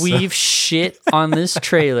kid as yourself. we've shit on this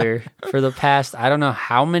trailer for the past, I don't know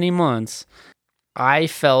how many months, I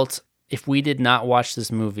felt if we did not watch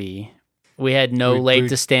this movie, we had no leg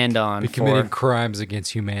to stand on. Be committing crimes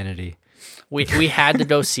against humanity. We had to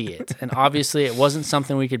go see it. And obviously it wasn't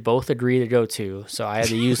something we could both agree to go to. So I had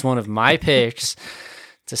to use one of my picks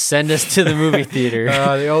to send us to the movie theater.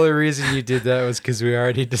 The only reason you did that was because we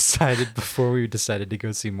already decided before we decided to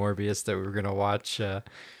go see Morbius that we were going to watch...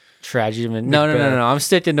 Tragedy. No. I'm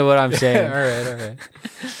sticking to what I'm saying. All right.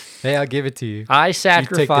 Hey, I'll give it to you. I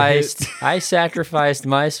sacrificed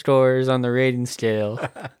my scores on the rating scale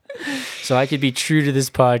so I could be true to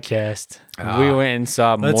this podcast. We went and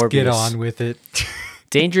saw Morbius. Let's get on with it.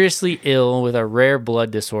 Dangerously ill with a rare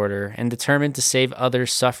blood disorder and determined to save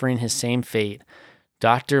others suffering his same fate,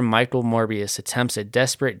 Dr. Michael Morbius attempts a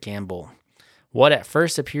desperate gamble. What at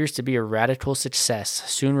first appears to be a radical success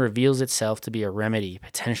soon reveals itself to be a remedy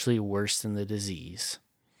potentially worse than the disease.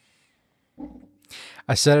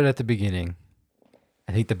 I said it at the beginning.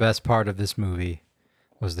 I think the best part of this movie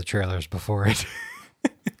was the trailers before it.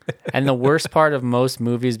 And the worst part of most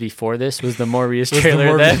movies before this was the Morbius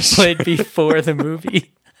trailer that played before the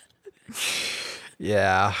movie.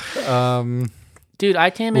 Yeah. Dude, I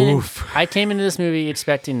came into this movie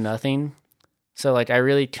expecting nothing. So, like, I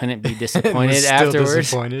really couldn't be disappointed afterwards.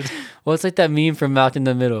 Disappointed. Well, it's like that meme from Malcolm in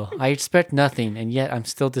the Middle. I expect nothing, and yet I'm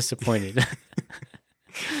still disappointed.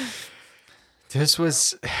 This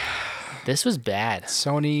was bad.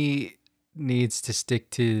 Sony needs to stick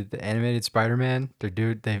to the animated Spider-Man. They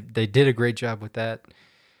did a great job with that.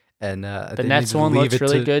 And the next one looks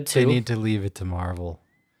really good, too. They need to leave it to Marvel.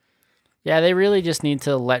 Yeah, they really just need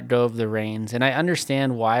to let go of the reins. And I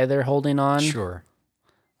understand why they're holding on. Sure.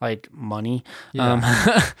 Like money.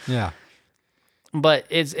 Yeah. Yeah. But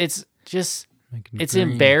it's just it's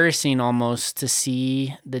embarrassing almost to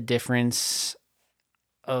see the difference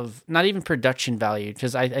of not even production value,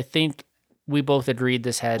 because I think we both agreed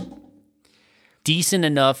this had decent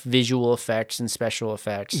enough visual effects and special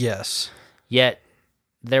effects. Yes. Yet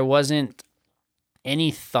there wasn't any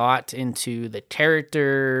thought into the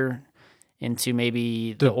character, into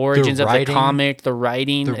maybe the origins of the comic, the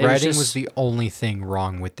writing. The writing was the only thing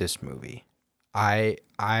wrong with this movie. I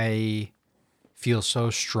feel so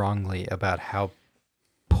strongly about how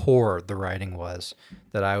poor the writing was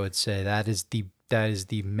that I would say that is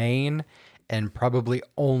the main and probably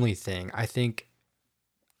only thing. I think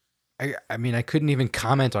I mean I couldn't even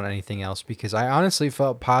comment on anything else because I honestly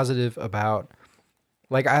felt positive about,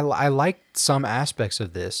 like, I liked some aspects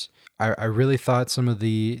of this. I really thought some of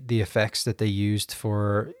the effects that they used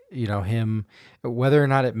for, him, whether or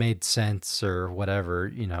not it made sense or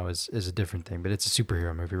whatever, is a different thing. But it's a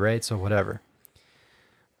superhero movie, right? So whatever.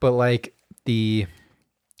 But like I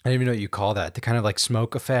don't even know what you call that. The kind of like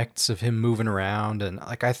smoke effects of him moving around, and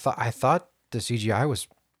like I thought the CGI was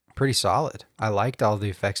pretty solid. I liked all the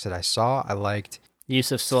effects that I saw. I liked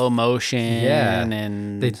use of slow motion. Yeah,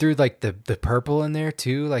 and they threw like the purple in there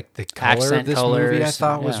too, like the color accent of this colors, movie I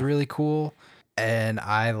thought was really cool. And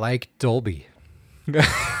I liked Dolby.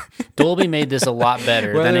 Dolby made this a lot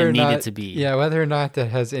better than it needed to be. Yeah, whether or not that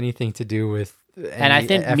has anything to do with and I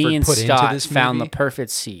think me and Scott found the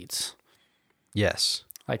perfect seats. Yes.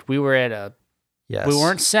 Like we were at we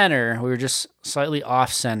weren't center, we were just slightly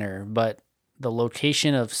off center, but the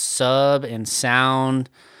location of sub and sound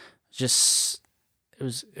just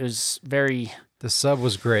it was very. The sub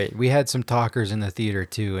was great. We had some talkers in the theater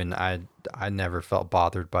too, and I never felt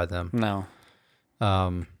bothered by them. No.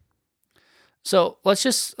 So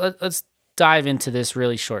let's dive into this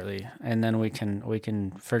really shortly, and then we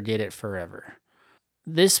can forget it forever.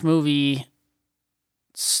 This movie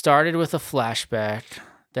started with a flashback,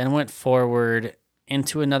 then went forward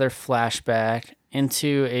into another flashback,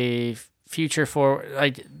 into a future forward.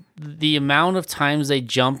 Like the amount of times they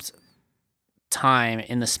jumped time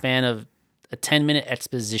in the span of a 10-minute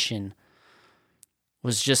exposition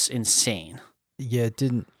was just insane. Yeah, it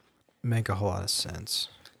didn't make a whole lot of sense.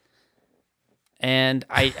 And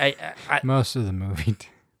I most of the movie.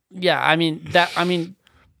 Yeah, I mean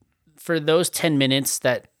for those 10 minutes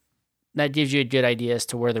that gives you a good idea as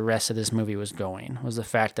to where the rest of this movie was going, was the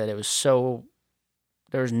fact that it was so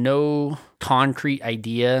there was no concrete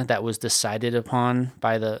idea that was decided upon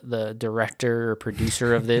by the director or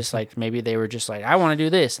producer of this. Like maybe they were just like, I want to do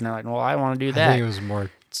this. And they're like, well, I want to do that. I think it was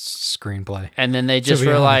more screenplay. And then they just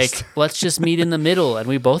were like, let's just meet in the middle and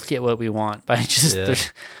we both get what we want. By just,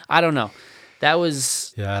 I don't know. That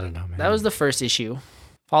was, I don't know, man. That was the first issue.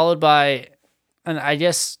 Followed by, and I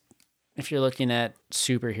guess if you're looking at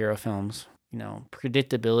superhero films,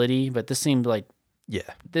 predictability, but this seemed like,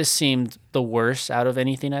 this seemed the worst out of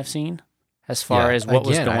anything I've seen as far as what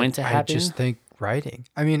was going to happen. I just think writing.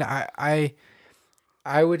 I mean, I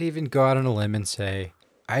would even go out on a limb and say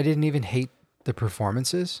I didn't even hate the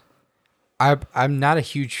performances. I'm not a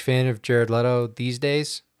huge fan of Jared Leto these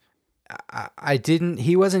days. I didn't.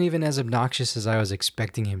 He wasn't even as obnoxious as I was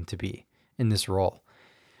expecting him to be in this role.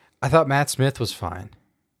 I thought Matt Smith was fine.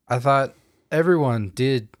 I thought everyone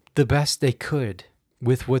did the best they could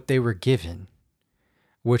with what they were given,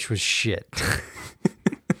 which was shit.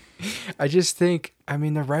 I just think, I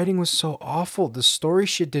mean, the writing was so awful. The story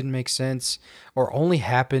shit didn't make sense or only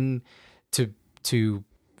happened to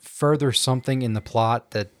further something in the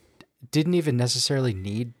plot that didn't even necessarily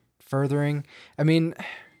need furthering. I mean,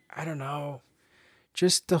 I don't know.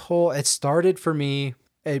 Just the whole, it started for me,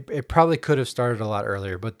 it probably could have started a lot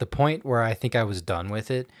earlier, but the point where I think I was done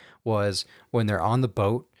with it was when they're on the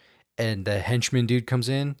boat and the henchman dude comes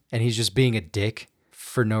in and he's just being a dick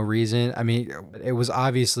for no reason. I mean, it was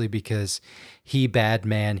obviously because he bad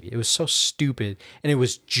man. It was so stupid. And it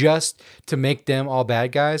was just to make them all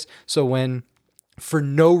bad guys. So when, for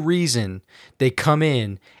no reason, they come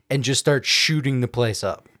in and just start shooting the place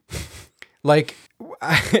up. Like,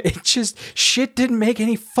 it just, shit didn't make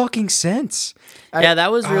any fucking sense. Yeah,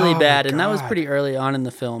 that was really bad. And that was pretty early on in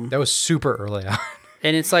the film. That was super early on.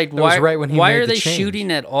 And it's like, why, right when why are the they change.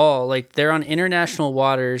 shooting at all? Like, they're on international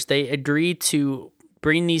waters. They agreed to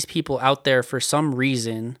bring these people out there for some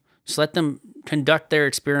reason. Just let them conduct their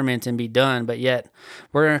experiment and be done. But yet,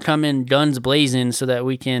 we're going to come in guns blazing so that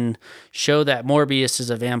we can show that Morbius is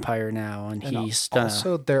a vampire now. And he's done.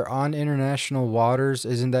 Also, they're on international waters.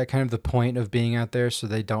 Isn't that kind of the point of being out there, so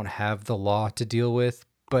they don't have the law to deal with?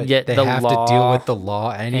 But yet they have to deal with the law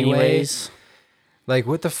anyways. Like,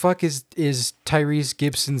 what the fuck is Tyrese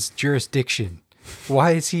Gibson's jurisdiction?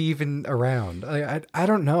 Why is he even around? I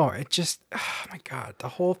don't know. It just, oh my God, the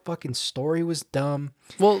whole fucking story was dumb.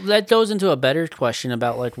 Well, that goes into a better question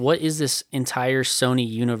about, like, what is this entire Sony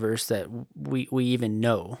universe that we even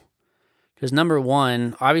know? Because number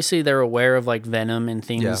one, obviously they're aware of, like, Venom and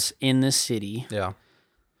things in this city. Yeah.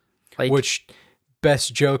 Like, which,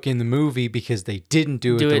 best joke in the movie because they didn't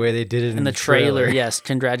do it the way they did it in the trailer. Yes,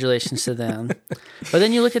 congratulations to them. But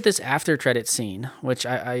then you look at this after credit scene, which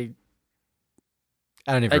I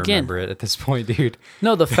don't even remember it at this point, dude.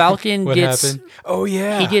 No, the Falcon what gets... happened? Oh,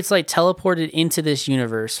 yeah. He gets, like, teleported into this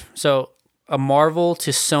universe. So, a Marvel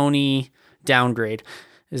to Sony downgrade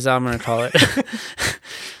is how I'm going to call it.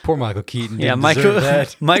 Poor Michael Keaton. Yeah,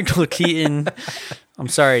 Michael Keaton. I'm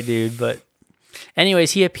sorry, dude. But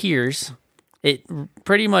anyways, he appears. It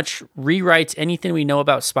pretty much rewrites anything we know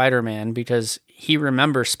about Spider-Man because he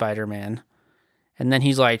remembers Spider-Man. And then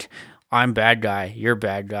he's like, I'm bad guy, you're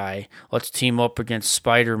bad guy. Let's team up against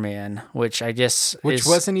Spider-Man, which I guess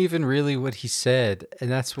wasn't even really what he said.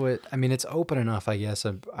 And that's what, I mean, it's open enough, I guess.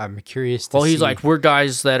 I'm curious to see. Well, he's like, we're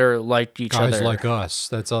guys that are like each other. Guys like us.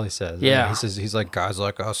 That's all he says. Yeah. He says, he's like, guys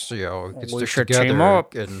like us, you know, we should team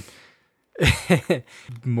up. And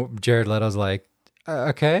Jared Leto's like,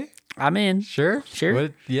 okay. I'm in. Sure.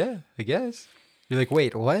 What? Yeah, I guess. You're like,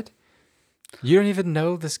 wait, what? You don't even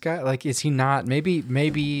know this guy? Like, is he not?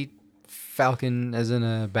 Maybe Falcon isn't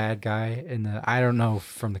a bad guy I don't know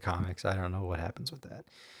from the comics. I don't know what happens with that.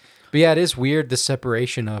 But yeah, it is weird, the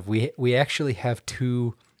separation of, we actually have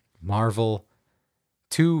two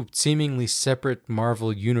seemingly separate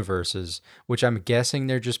Marvel universes, which I'm guessing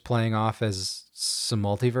they're just playing off as some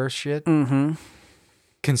multiverse shit. Mm-hmm.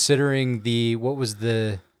 Considering what was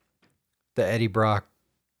the Eddie Brock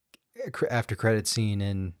after credit scene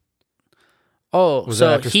in... Oh, was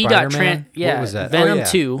so he got what was that? Venom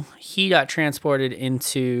 2, he got transported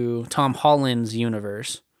into Tom Holland's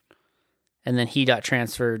universe. And then he got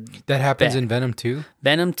transferred. That happens in Venom 2?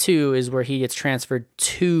 Venom 2 is where he gets transferred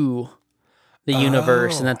to the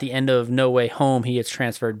universe, and at the end of No Way Home, he gets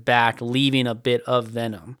transferred back, leaving a bit of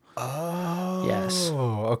Venom. Oh. Yes.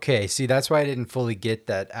 Okay. See, that's why I didn't fully get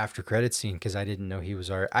that after credit scene, because I didn't know he was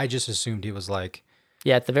I just assumed he was like...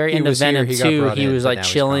 Yeah, at the very end of Venom 2, he was like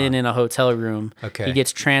chilling in a hotel room. Okay. He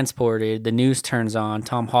gets transported. The news turns on.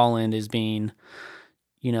 Tom Holland is being,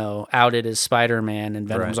 outed as Spider-Man. And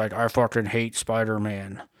Venom's like, I fucking hate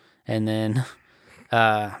Spider-Man. And then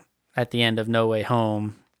at the end of No Way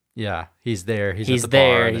Home. Yeah, he's there. He's at the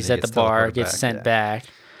there. bar. He's at the bar, gets sent back.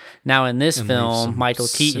 Now in this film, Michael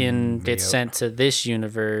Keaton gets sent to this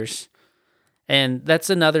universe. And that's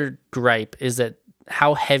another gripe, is that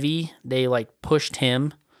how heavy they like pushed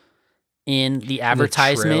him in the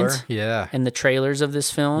advertisement, and the trailers of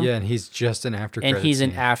this film. Yeah, and he's just an after credit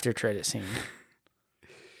an after credit scene.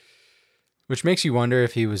 Which makes you wonder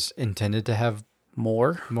if he was intended to have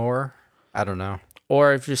more. I don't know.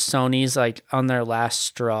 Or if just Sony's like on their last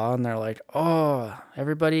straw and they're like, oh,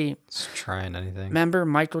 everybody just trying anything. Remember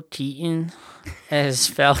Michael Keaton as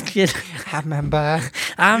Falcon? I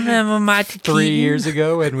remember Michael Keaton 3 years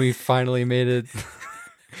ago, and we finally made it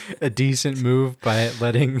a decent move by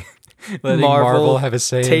letting letting Marvel have a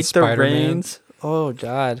say in take the Spider-Man. reins. Oh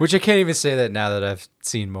God. Which I can't even say that now that I've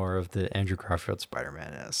seen more of the Andrew Garfield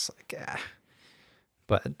Spider-Man. It's like,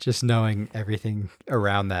 but just knowing everything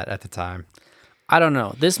around that at the time. I don't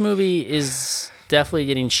know. This movie is definitely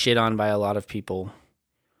getting shit on by a lot of people.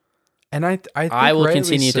 And I think will rightly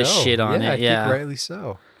continue to so. shit on I it. Yeah, think rightly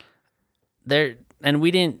so. And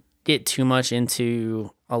we didn't get too much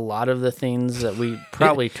into a lot of the things that we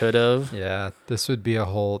probably could have. Yeah, this would be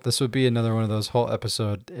another one of those whole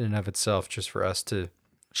episode in and of itself, just for us to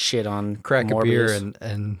Shit on crack Morbius. a beer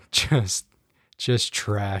and just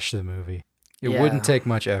trash the movie. It Yeah. wouldn't take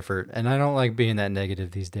much effort, and I don't like being that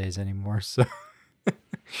negative these days anymore. So,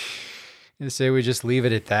 I say we just leave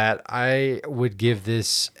it at that. I would give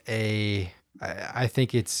this I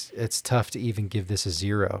think it's tough to even give this a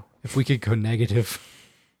 0. If we could go negative.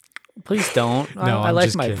 Please don't. No, I I'm like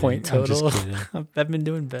just my kidding. point I'm just total. kidding. I've been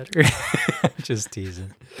doing better. Just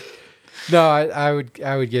teasing. No, I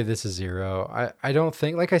would give this a 0. I don't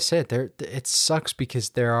think, like I said, it sucks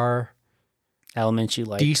because there are Elements you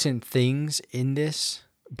like. decent things in this,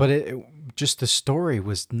 but it just the story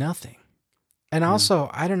was nothing. And also,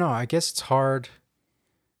 I don't know, I guess it's hard.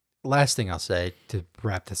 Last thing I'll say to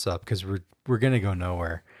wrap this up, because we're gonna go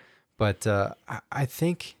nowhere, but I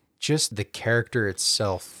think just the character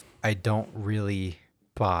itself, I don't really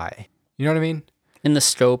buy. You know what I mean? In the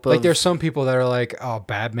scope of... Like, there's some people that are like, oh,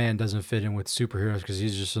 Batman doesn't fit in with superheroes because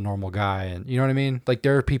he's just a normal guy. And you know what I mean? Like,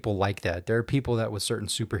 there are people like that. There are people that with certain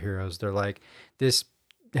superheroes, they're like, this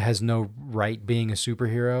has no right being a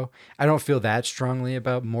superhero. I don't feel that strongly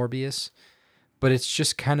about Morbius, but it's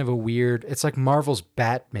just kind of a weird... It's like Marvel's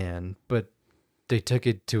Batman, but they took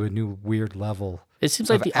it to a new weird level. It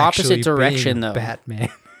seems like of the opposite actually direction, being though. Batman.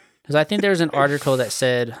 Because I think there was an article that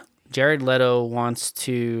said Jared Leto wants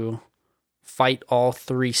to fight all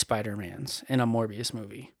 3 Spider-Mans in a Morbius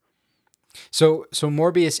movie. So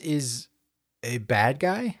Morbius is a bad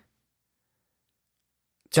guy?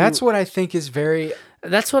 That's what I think is very...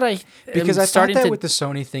 That's what Because I thought starting that to... with the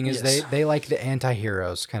Sony thing is Yes. they like the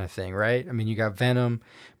anti-heroes kind of thing, right? I mean, you got Venom,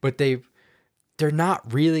 but they're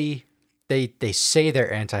not really... They say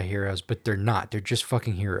they're anti-heroes, but they're not. They're just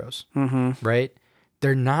fucking heroes, right?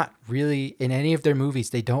 They're not really... In any of their movies,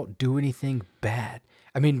 they don't do anything bad.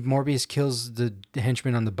 I mean, Morbius kills the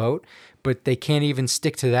henchman on the boat, but they can't even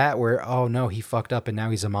stick to that where, oh no, he fucked up and now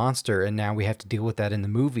he's a monster and now we have to deal with that in the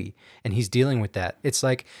movie. And he's dealing with that. It's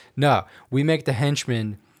like, no, we make the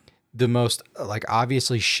henchmen the most, like,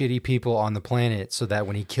 obviously shitty people on the planet so that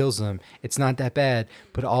when he kills them, it's not that bad,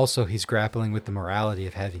 but also he's grappling with the morality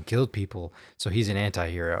of having killed people. So he's an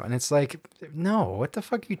anti-hero. And it's like, no, what the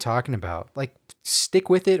fuck are you talking about? Like, stick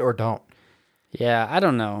with it or don't. Yeah, I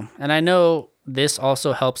don't know. And I know this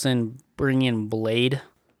also helps in bringing Blade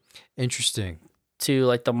Interesting. to,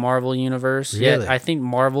 like, the Marvel universe. Really? Yeah, I think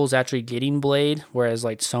Marvel's actually getting Blade, whereas,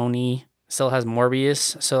 like, Sony still has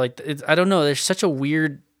Morbius. So, like, I don't know. There's such a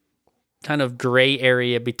weird kind of gray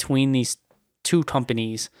area between these 2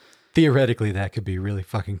 companies. Theoretically, that could be really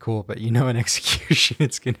fucking cool, but in execution,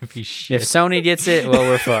 it's going to be shit. If Sony gets it, well,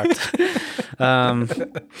 we're fucked.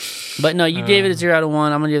 But no, you gave it a 0 out of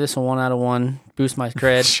 1. I'm going to give this a 1 out of 1. Boost my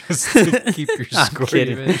cred. Just to keep your I'm score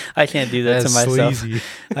kidding. even. I can't do that That's to myself. sleazy.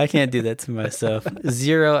 I can't do that to myself.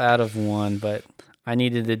 0 out of 1, but I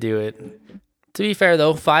needed to do it. To be fair,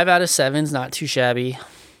 though, 5 out of 7's not too shabby.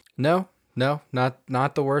 No,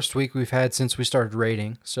 not the worst week we've had since we started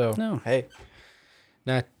rating. So, No. hey,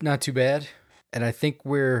 not too bad. And I think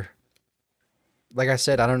we're, like I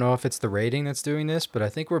said, I don't know if it's the rating that's doing this, but I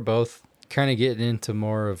think we're both kind of getting into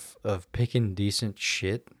more of picking decent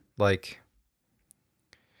shit. Like,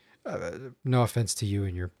 no offense to you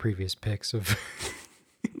and your previous picks of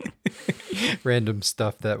random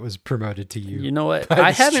stuff that was promoted to you. You know what? by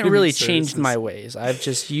I the haven't streaming really changed services. my ways. I've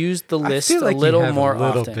just used the I list feel like a you little have more a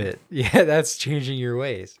little often. bit. Yeah, that's changing your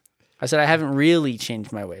ways. I said I haven't really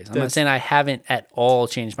changed my ways. I'm not That's- saying I haven't at all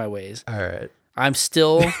changed my ways. All right. I'm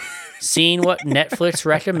still seeing what Netflix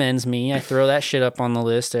recommends me. I throw that shit up on the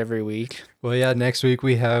list every week. Well, yeah, next week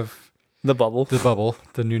we have The Bubble. The Bubble,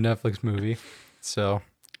 the new Netflix movie. So,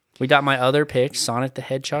 We got my other pick, Sonic the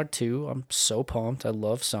Hedgehog 2. I'm so pumped. I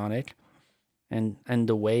love Sonic. And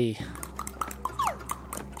the way.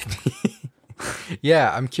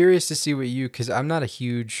 yeah, I'm curious to see what because I'm not a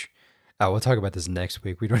huge... Oh, we'll talk about this next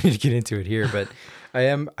week. We don't need to get into it here, but I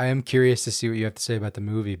am curious to see what you have to say about the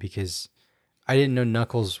movie because I didn't know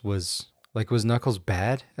Knuckles was Knuckles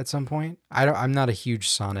bad at some point? I'm not a huge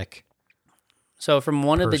Sonic. So from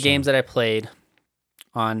one of the person. games that I played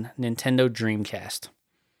on Nintendo Dreamcast.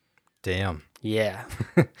 Damn. Yeah.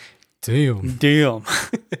 Damn. Damn.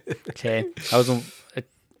 Okay.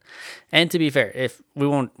 And to be fair, if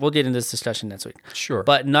we'll get into this discussion next week. Sure.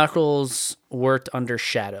 But Knuckles worked under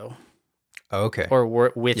Shadow. Okay.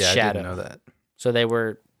 Or with Shadow. I didn't know that. So they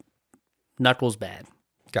were Knuckles bad.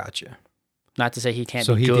 Gotcha. Not to say he can't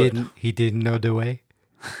so be good. So he didn't know the way?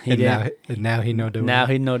 He did. Now he know the way. Now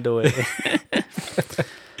he know the way.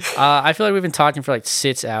 I feel like we've been talking for like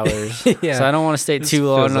 6 hours. Yeah. So I don't want to stay too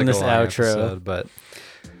long on this outro. Episode,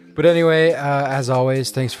 but anyway, as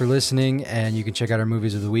always, thanks for listening. And you can check out our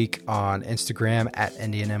movies of the week on Instagram at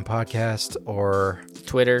NDNM Podcast or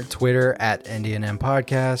Twitter at NDNM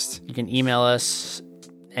Podcast. You can email us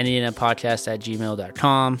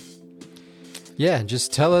ndnmpodcast@gmail.com. Yeah,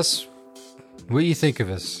 just tell us what you think of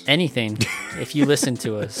us. Anything. If you listen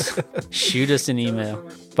to us, shoot us an email.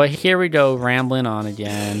 But here we go, rambling on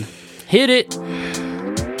again. Hit it.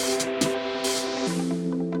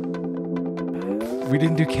 We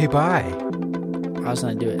didn't do K-Bye. I was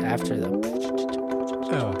going to do it after the...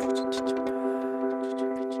 Oh.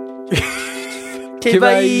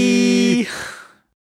 K-Bye.